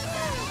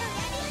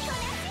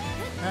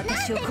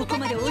す。私をここ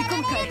まで追い込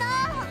むかい。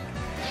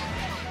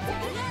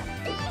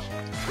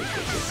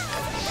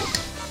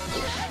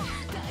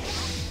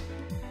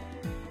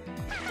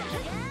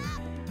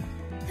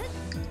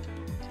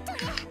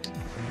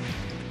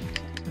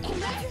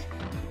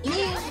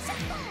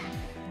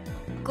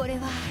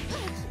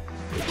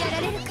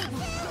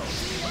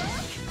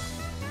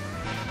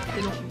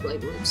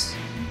blade moves.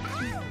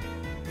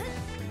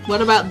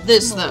 What about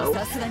this, though?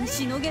 さすがに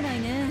しのげない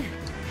ね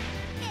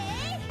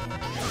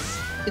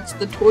It's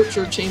the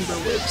torture chamber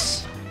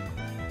whips.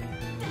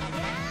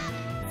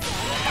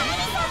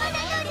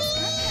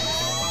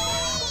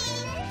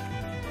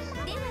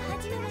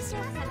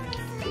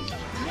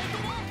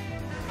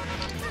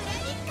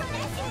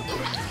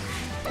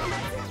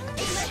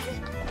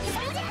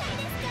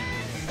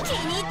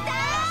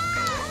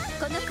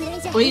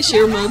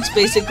 Sheer mode's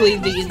basically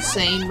the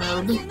insane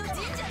mode.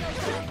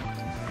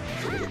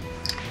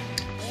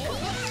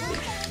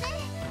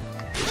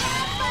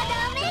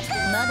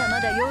 まだま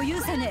だ余裕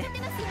さね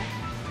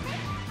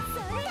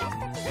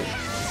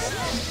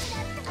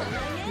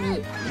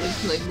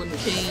Like wooden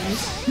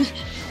canes.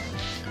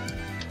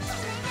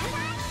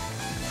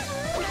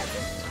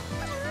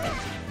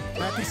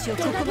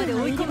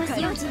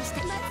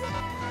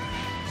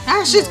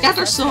 Ah, she's got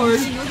her sword!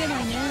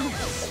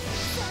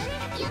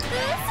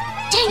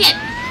 Dang it!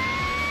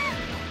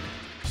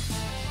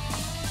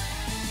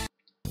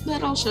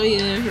 But I'll show you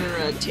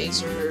her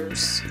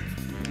tasers.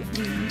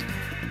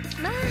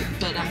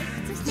 But I'm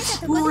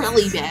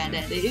really bad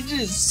at it. It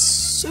is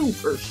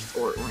super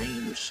short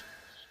range.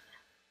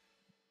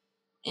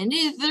 And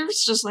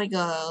there's just like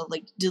a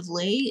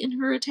delay in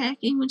her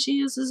attacking when she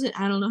uses it.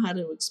 I don't know how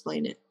to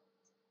explain it.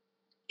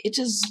 It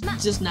just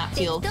does not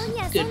feel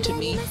good to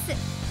me.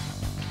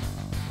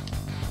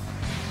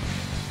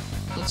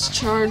 Let's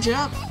charge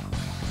up.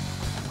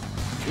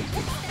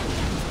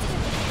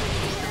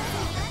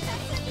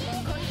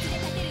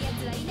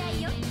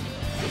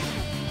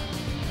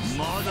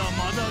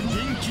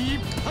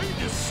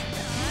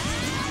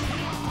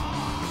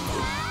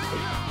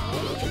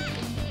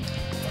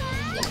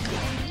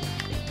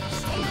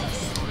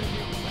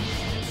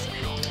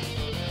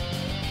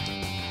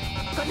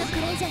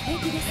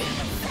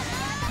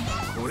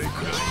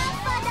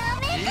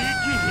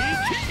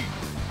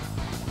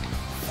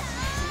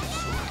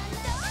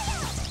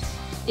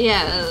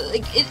 Yeah,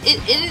 like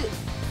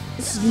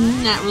it's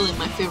not really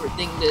my favorite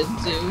thing to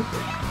do.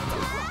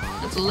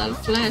 That's a lot of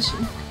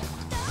flashing.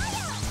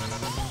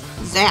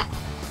 Zap.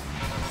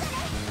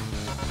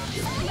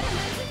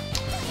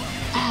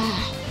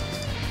 Ah.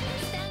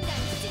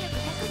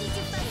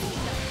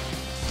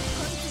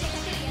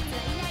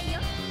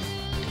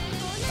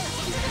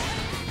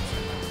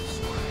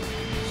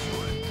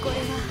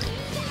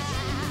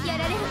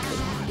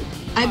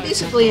 I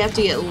basically have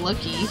to get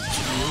lucky.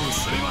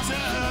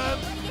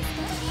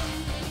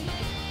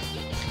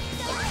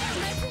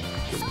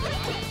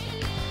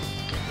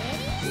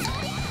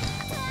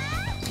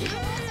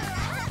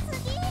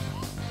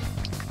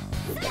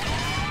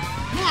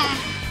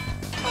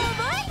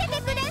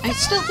 I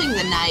still think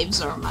the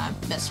knives are my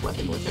best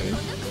weapon with her.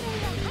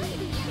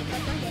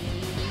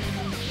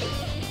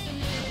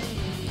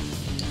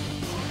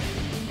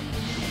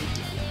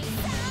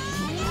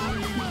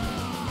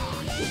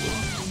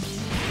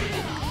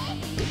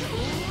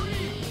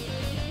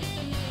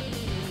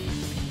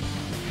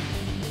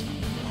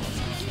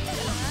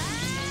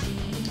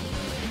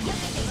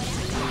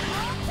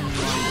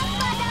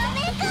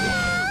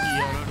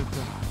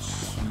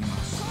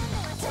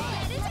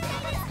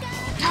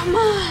 Come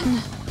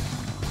on!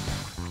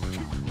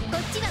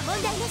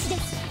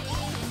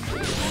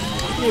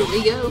 Here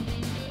we go.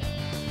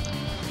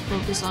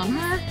 Focus on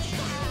her.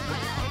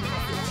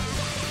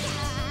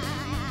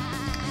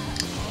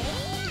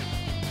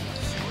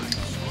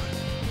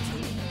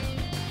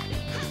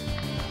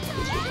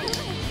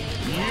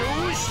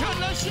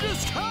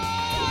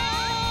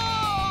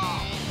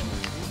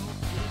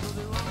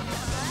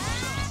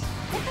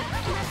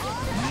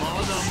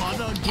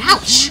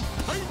 Ouch!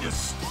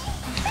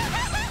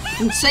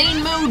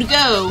 Insane mode,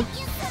 go!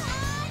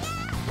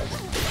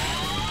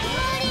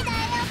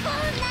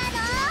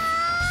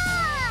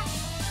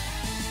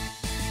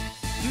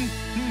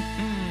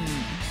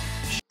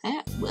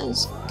 That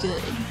was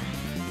good.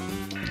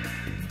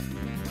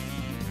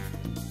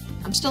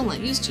 I'm still not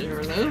used to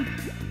her though.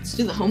 Let's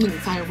do the homing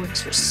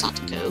fireworks for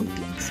Satoko.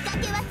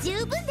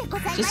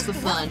 Just for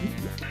fun.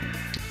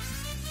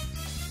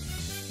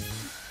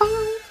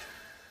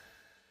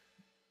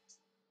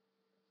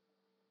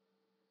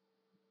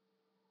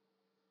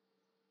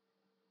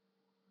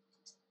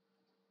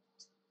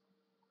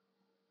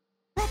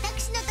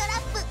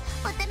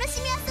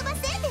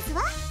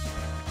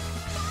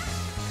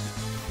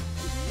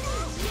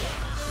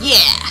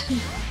 Yeah!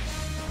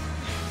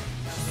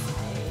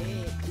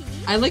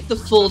 I like the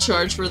full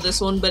charge for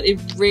this one, but it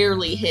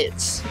rarely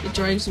hits. It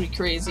drives me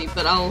crazy,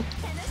 but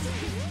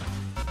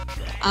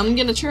I'm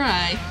gonna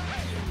try.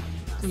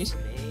 Let me see.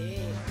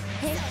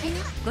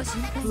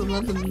 I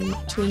love the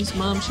twins'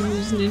 mom, she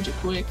moves ninja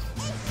quick.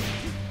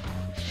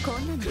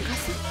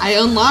 I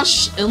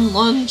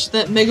unlaunched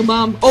that Mega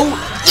Bomb. Oh,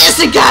 yes,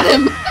 it got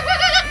him!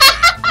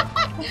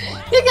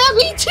 It got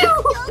me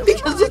too!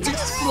 Because its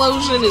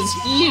explosion is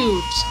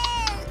huge.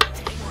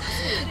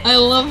 I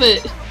love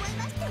it.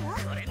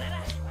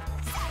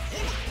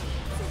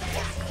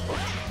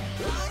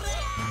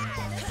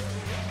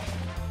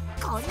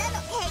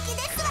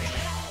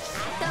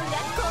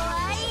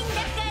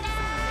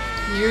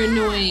 You're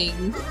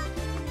annoying.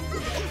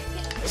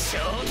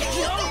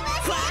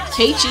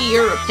 Keiichi,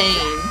 you're a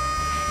pain.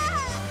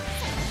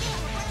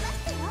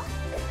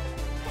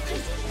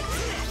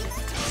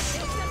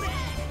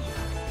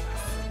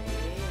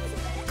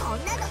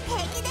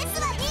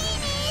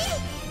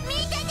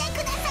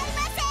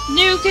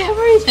 Nuke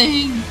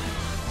everything!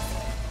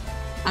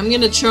 I'm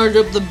gonna charge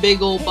up the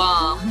big ol'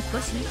 bomb.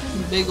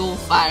 Big ol'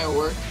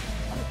 firework.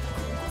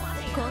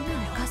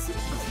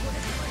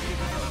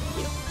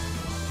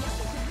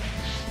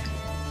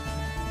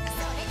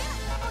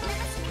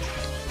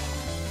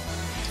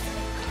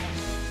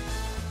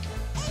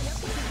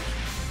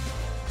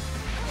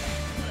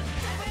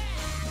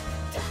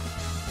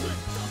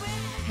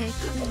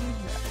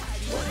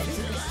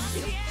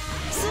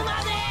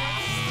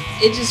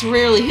 It just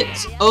rarely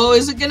hits. Oh,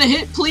 is it gonna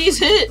hit? Please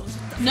hit!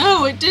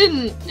 No, it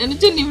didn't! And it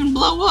didn't even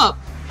blow up!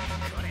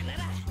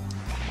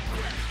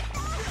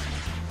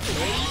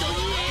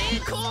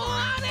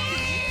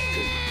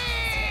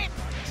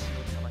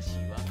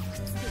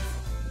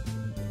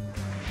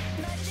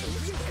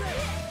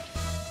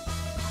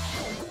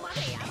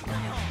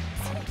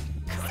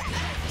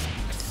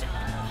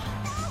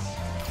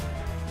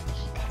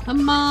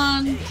 Come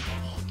on!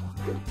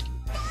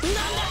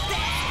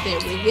 There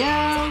we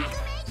go.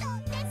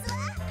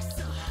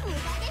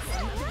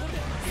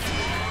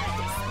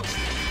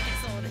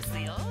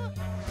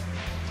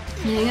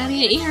 I gotta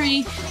get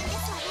eerie.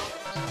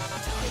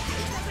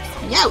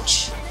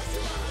 Youch!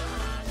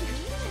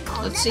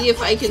 Let's see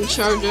if I can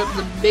charge up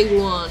the big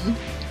one.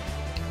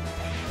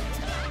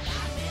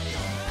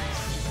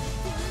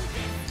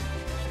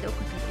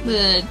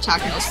 The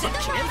Takenos.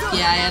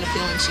 Yeah, I had a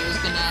feeling she was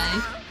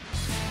gonna.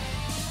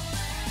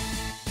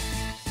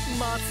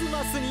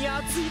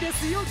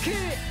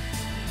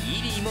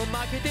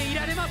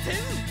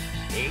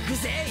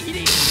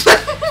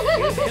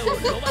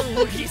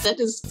 That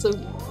is so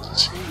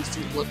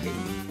cheesy looking.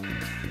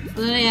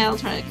 But yeah, I'll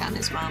try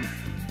Akane's mom.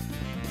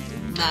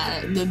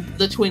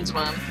 The twins'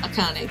 mom.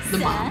 Akane, the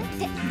mom.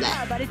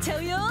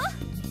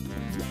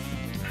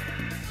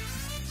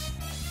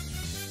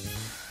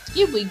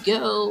 Here we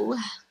go.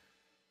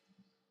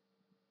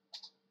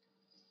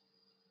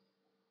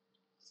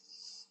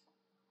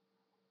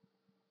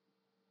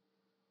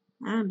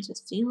 I'm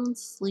just feeling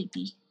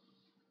sleepy.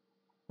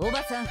 I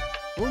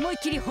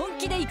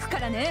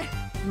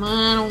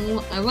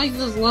like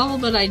this level,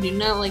 but I do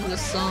not like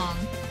this song.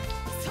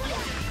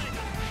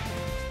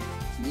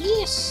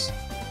 Yes!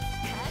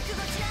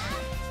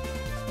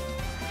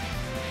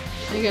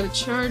 I gotta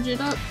charge it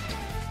up.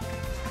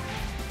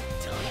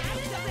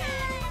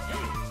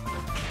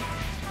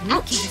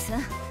 Ouch!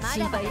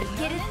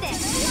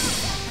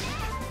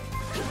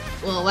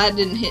 Well, that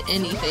didn't hit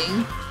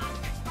anything.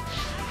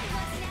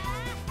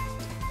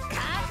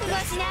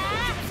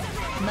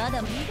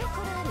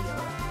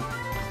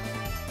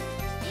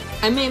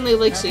 I mainly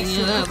like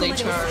singing how they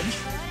charge.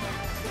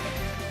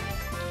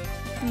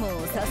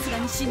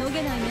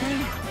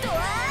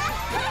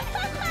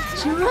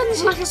 She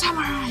runs like a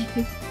samurai!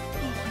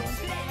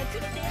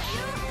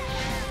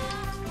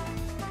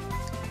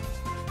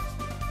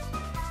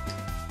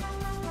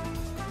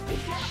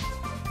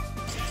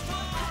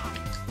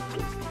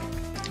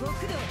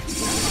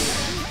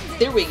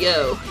 There we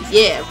go.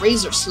 Yeah,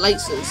 razor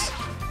slices.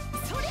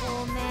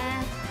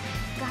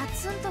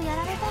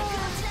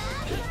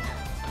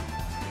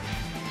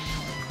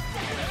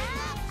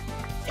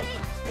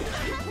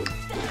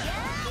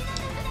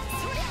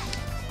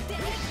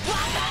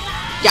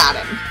 Got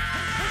him.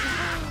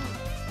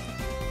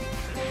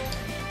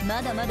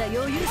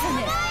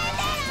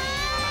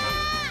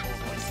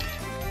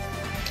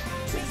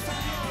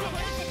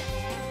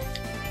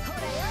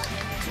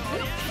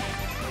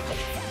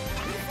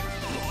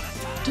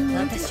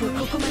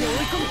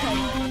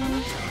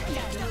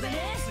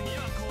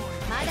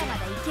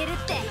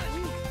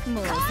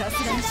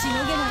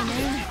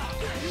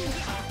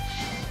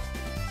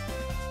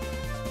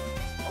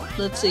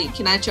 Let's see,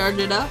 can I charge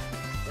it up?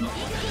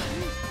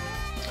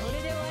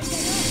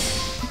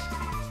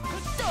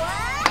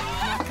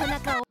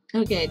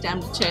 Okay,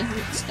 time to check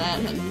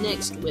start her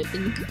next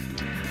weapon.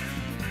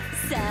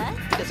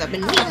 Because I've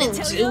been meaning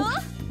to.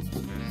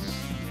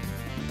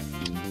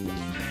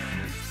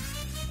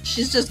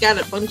 She's just got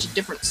a bunch of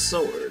different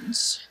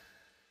swords.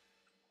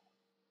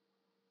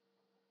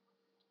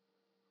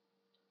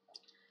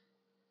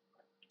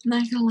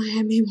 Not gonna lie,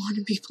 I may want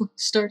to be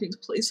starting to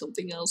play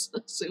something else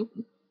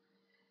soon.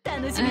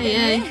 Aye,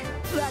 aye.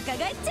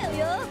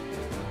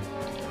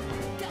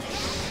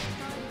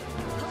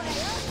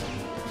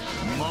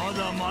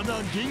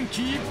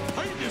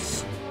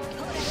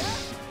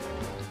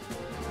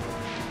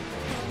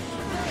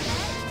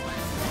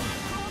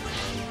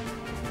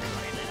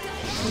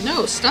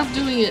 No, stop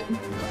doing it.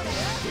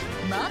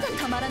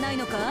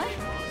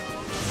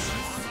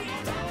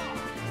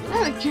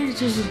 Oh, the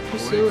characters are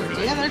pursuing.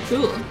 Yeah, they're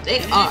cool.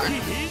 They are.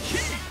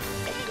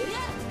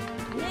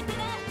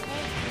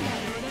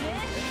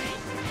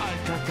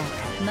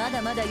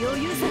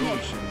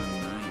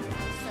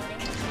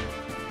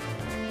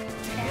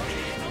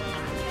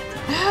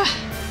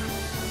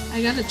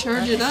 I gotta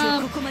charge it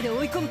up.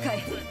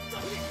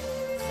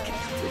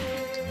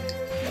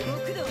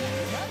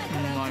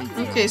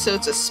 Okay, so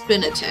it's a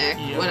spin attack.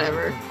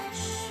 Whatever.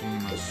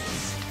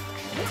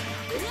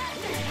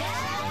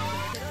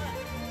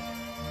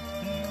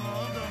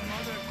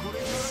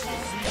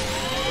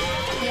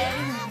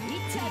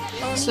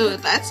 So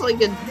that's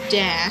like a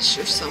dash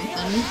or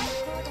something.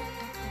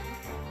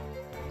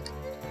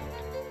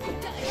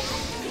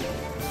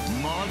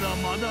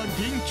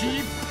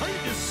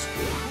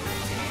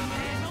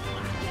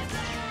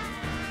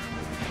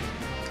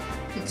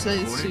 It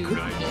says to...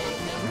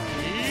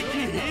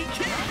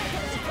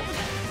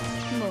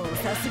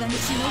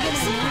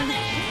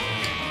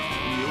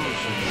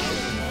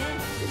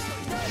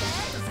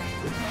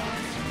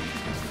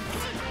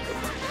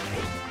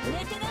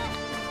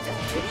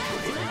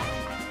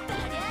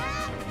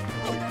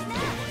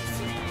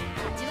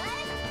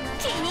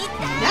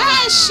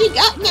 Ah, she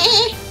got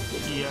me!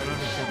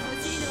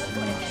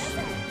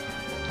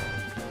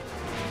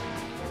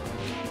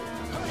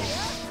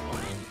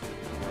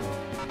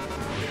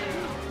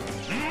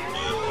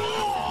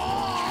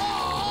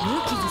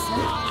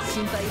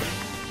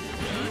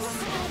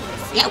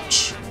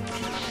 Ouch!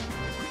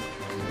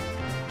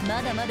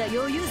 まだまだ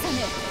余裕さ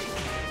ね。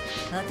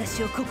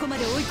私をここま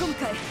で追い込む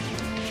かい。も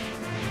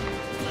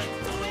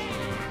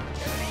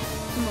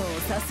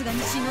うさすが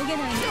にしのげ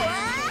ないね。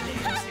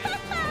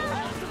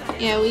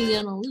Yeah, we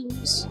gonna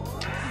lose.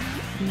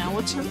 Now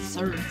what's her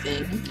third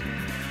thing?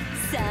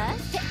 さ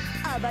て、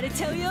暴れ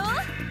ちゃうよ。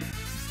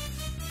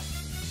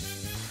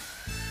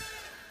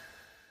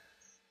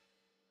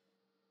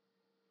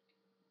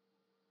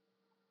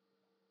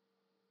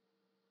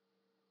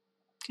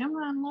Come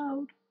on,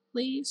 load,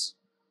 please.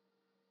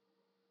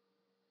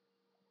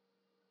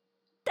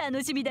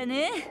 楽しみだ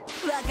ね。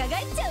若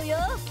返っちゃうよ。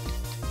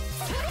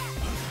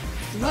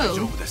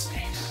Whoa.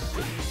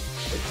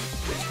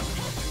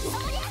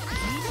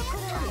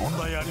 問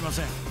題ありま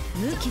せん。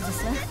無傷さ、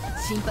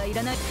心配い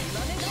らない。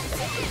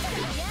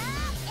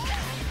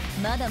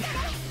まだ。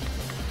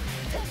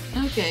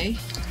Okay.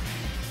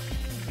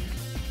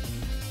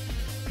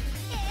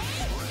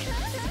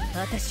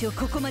 私を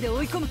ここまで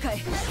追い込むか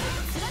い。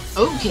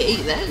Okay,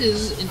 that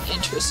is an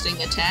interesting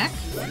attack.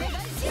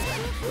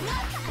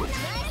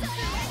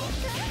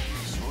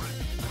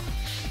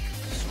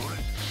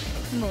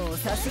 もう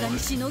さすがに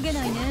しのげ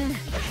ないね。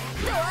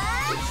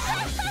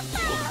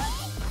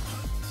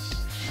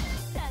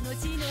楽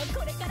しいのは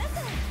これからさ。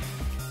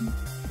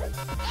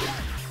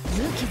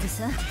無傷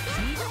さ。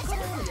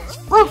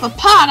Broke a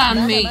pot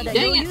on me. まだ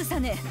Dang 余 it. 裕さ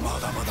ね。ま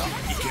だまだい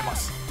けま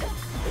す。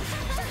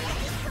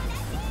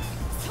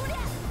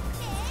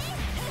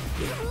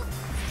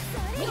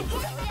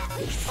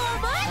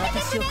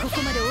私をこ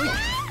こまで追い。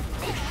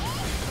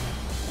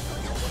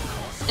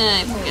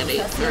I'm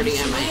getting 30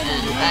 on my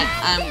end.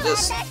 I'm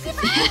just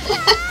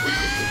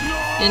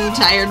getting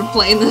tired of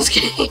playing this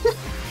game.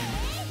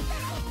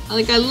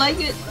 Like, I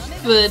like it,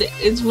 but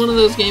it's one of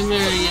those games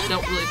where you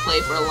don't really play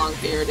for a long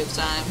period of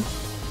time.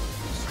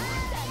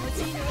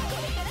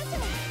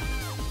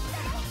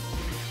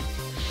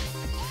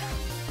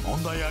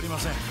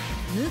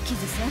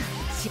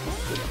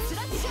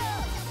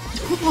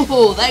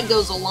 Oh, that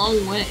goes a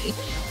long way.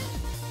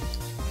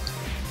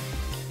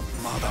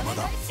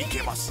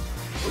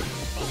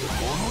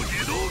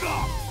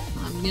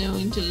 I'm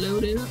going to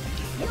load it up.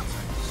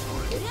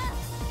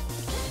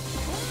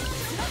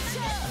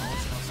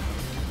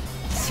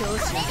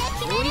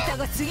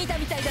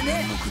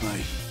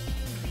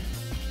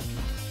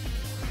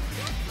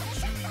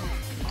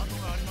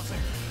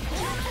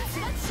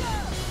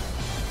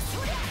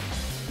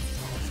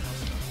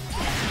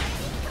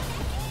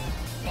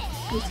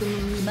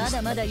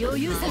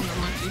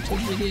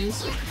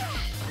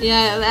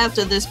 Yeah,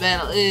 after this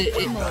battle,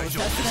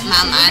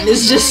 my mind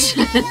is just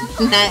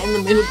not in the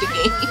mood to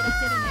game.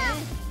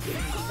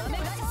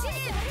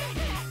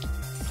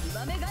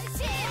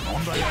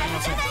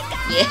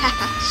 Yeah.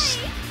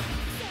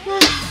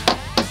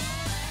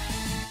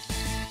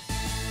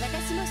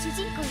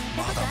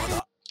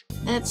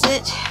 That's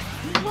it.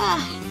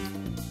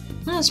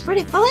 That was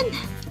pretty fun,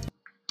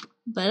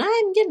 but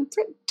I'm getting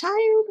pretty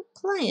tired of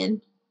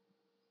playing.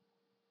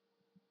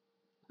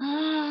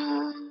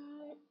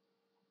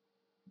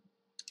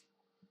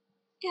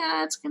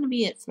 Yeah, that's gonna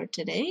be it for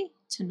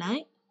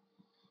tonight.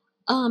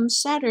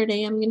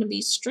 Saturday I'm gonna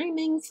be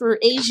streaming for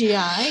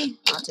AGI,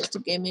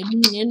 Autistic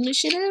Gaming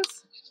Initiative,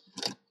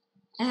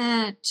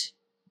 at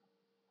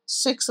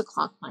 6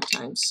 o'clock my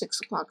time,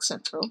 6 o'clock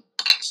Central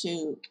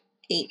to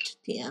 8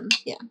 p.m.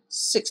 Yeah,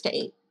 6 to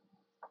 8.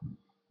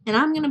 And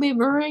I'm gonna be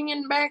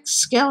bringing back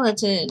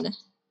Skeleton.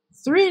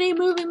 3D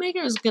Movie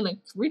Maker is gonna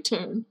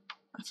return.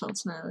 My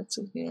phone's now at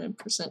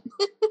 69%.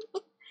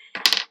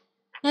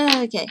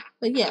 Okay,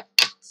 but yeah,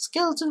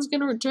 Skeleton's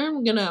gonna return.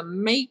 We're gonna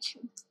make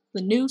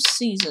the new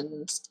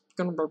season. It's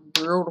gonna be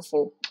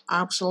beautiful.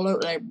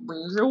 Absolutely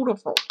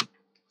beautiful.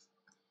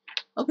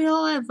 Hope you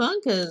all had fun,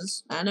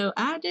 because I know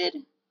I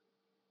did.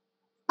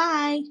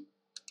 Bye.